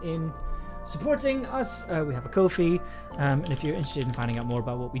interested in supporting us, we have a Ko-fi, and if you're interested in finding out more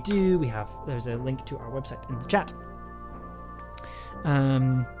about what we do, there's a link to our website in the chat.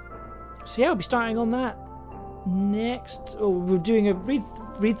 So yeah, I'll be starting on that next. We're doing a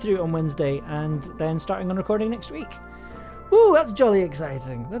read through on Wednesday, and then starting on recording next week. Ooh, that's jolly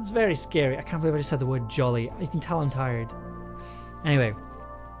exciting. That's very scary. I can't believe I just said the word jolly. You can tell I'm tired. Anyway.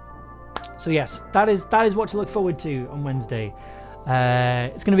 So yes, that is what to look forward to on Wednesday.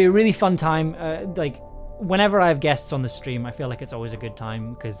 It's going to be a really fun time. Like, whenever I have guests on the stream, I feel like it's always a good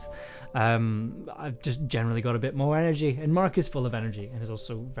time because I've just generally got a bit more energy, and Mark is full of energy and is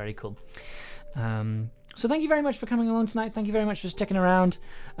also very cool. So thank you very much for coming along tonight. Thank you very much for sticking around.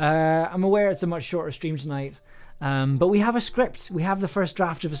 I'm aware it's a much shorter stream tonight, but we have a script. We have the first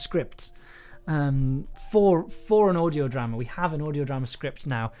draft of a script for an audio drama. We have an audio drama script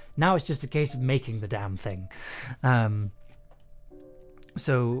now. Now it's just a case of making the damn thing.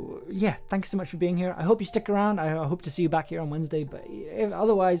 So yeah, thanks so much for being here. I hope you stick around. I hope to see you back here on Wednesday. But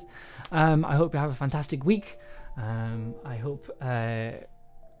otherwise, I hope you have a fantastic week. I hope, yeah,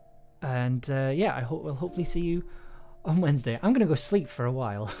 I hope we'll hopefully see you on Wednesday. I'm gonna go sleep for a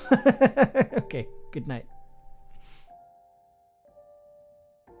while. Okay, good night.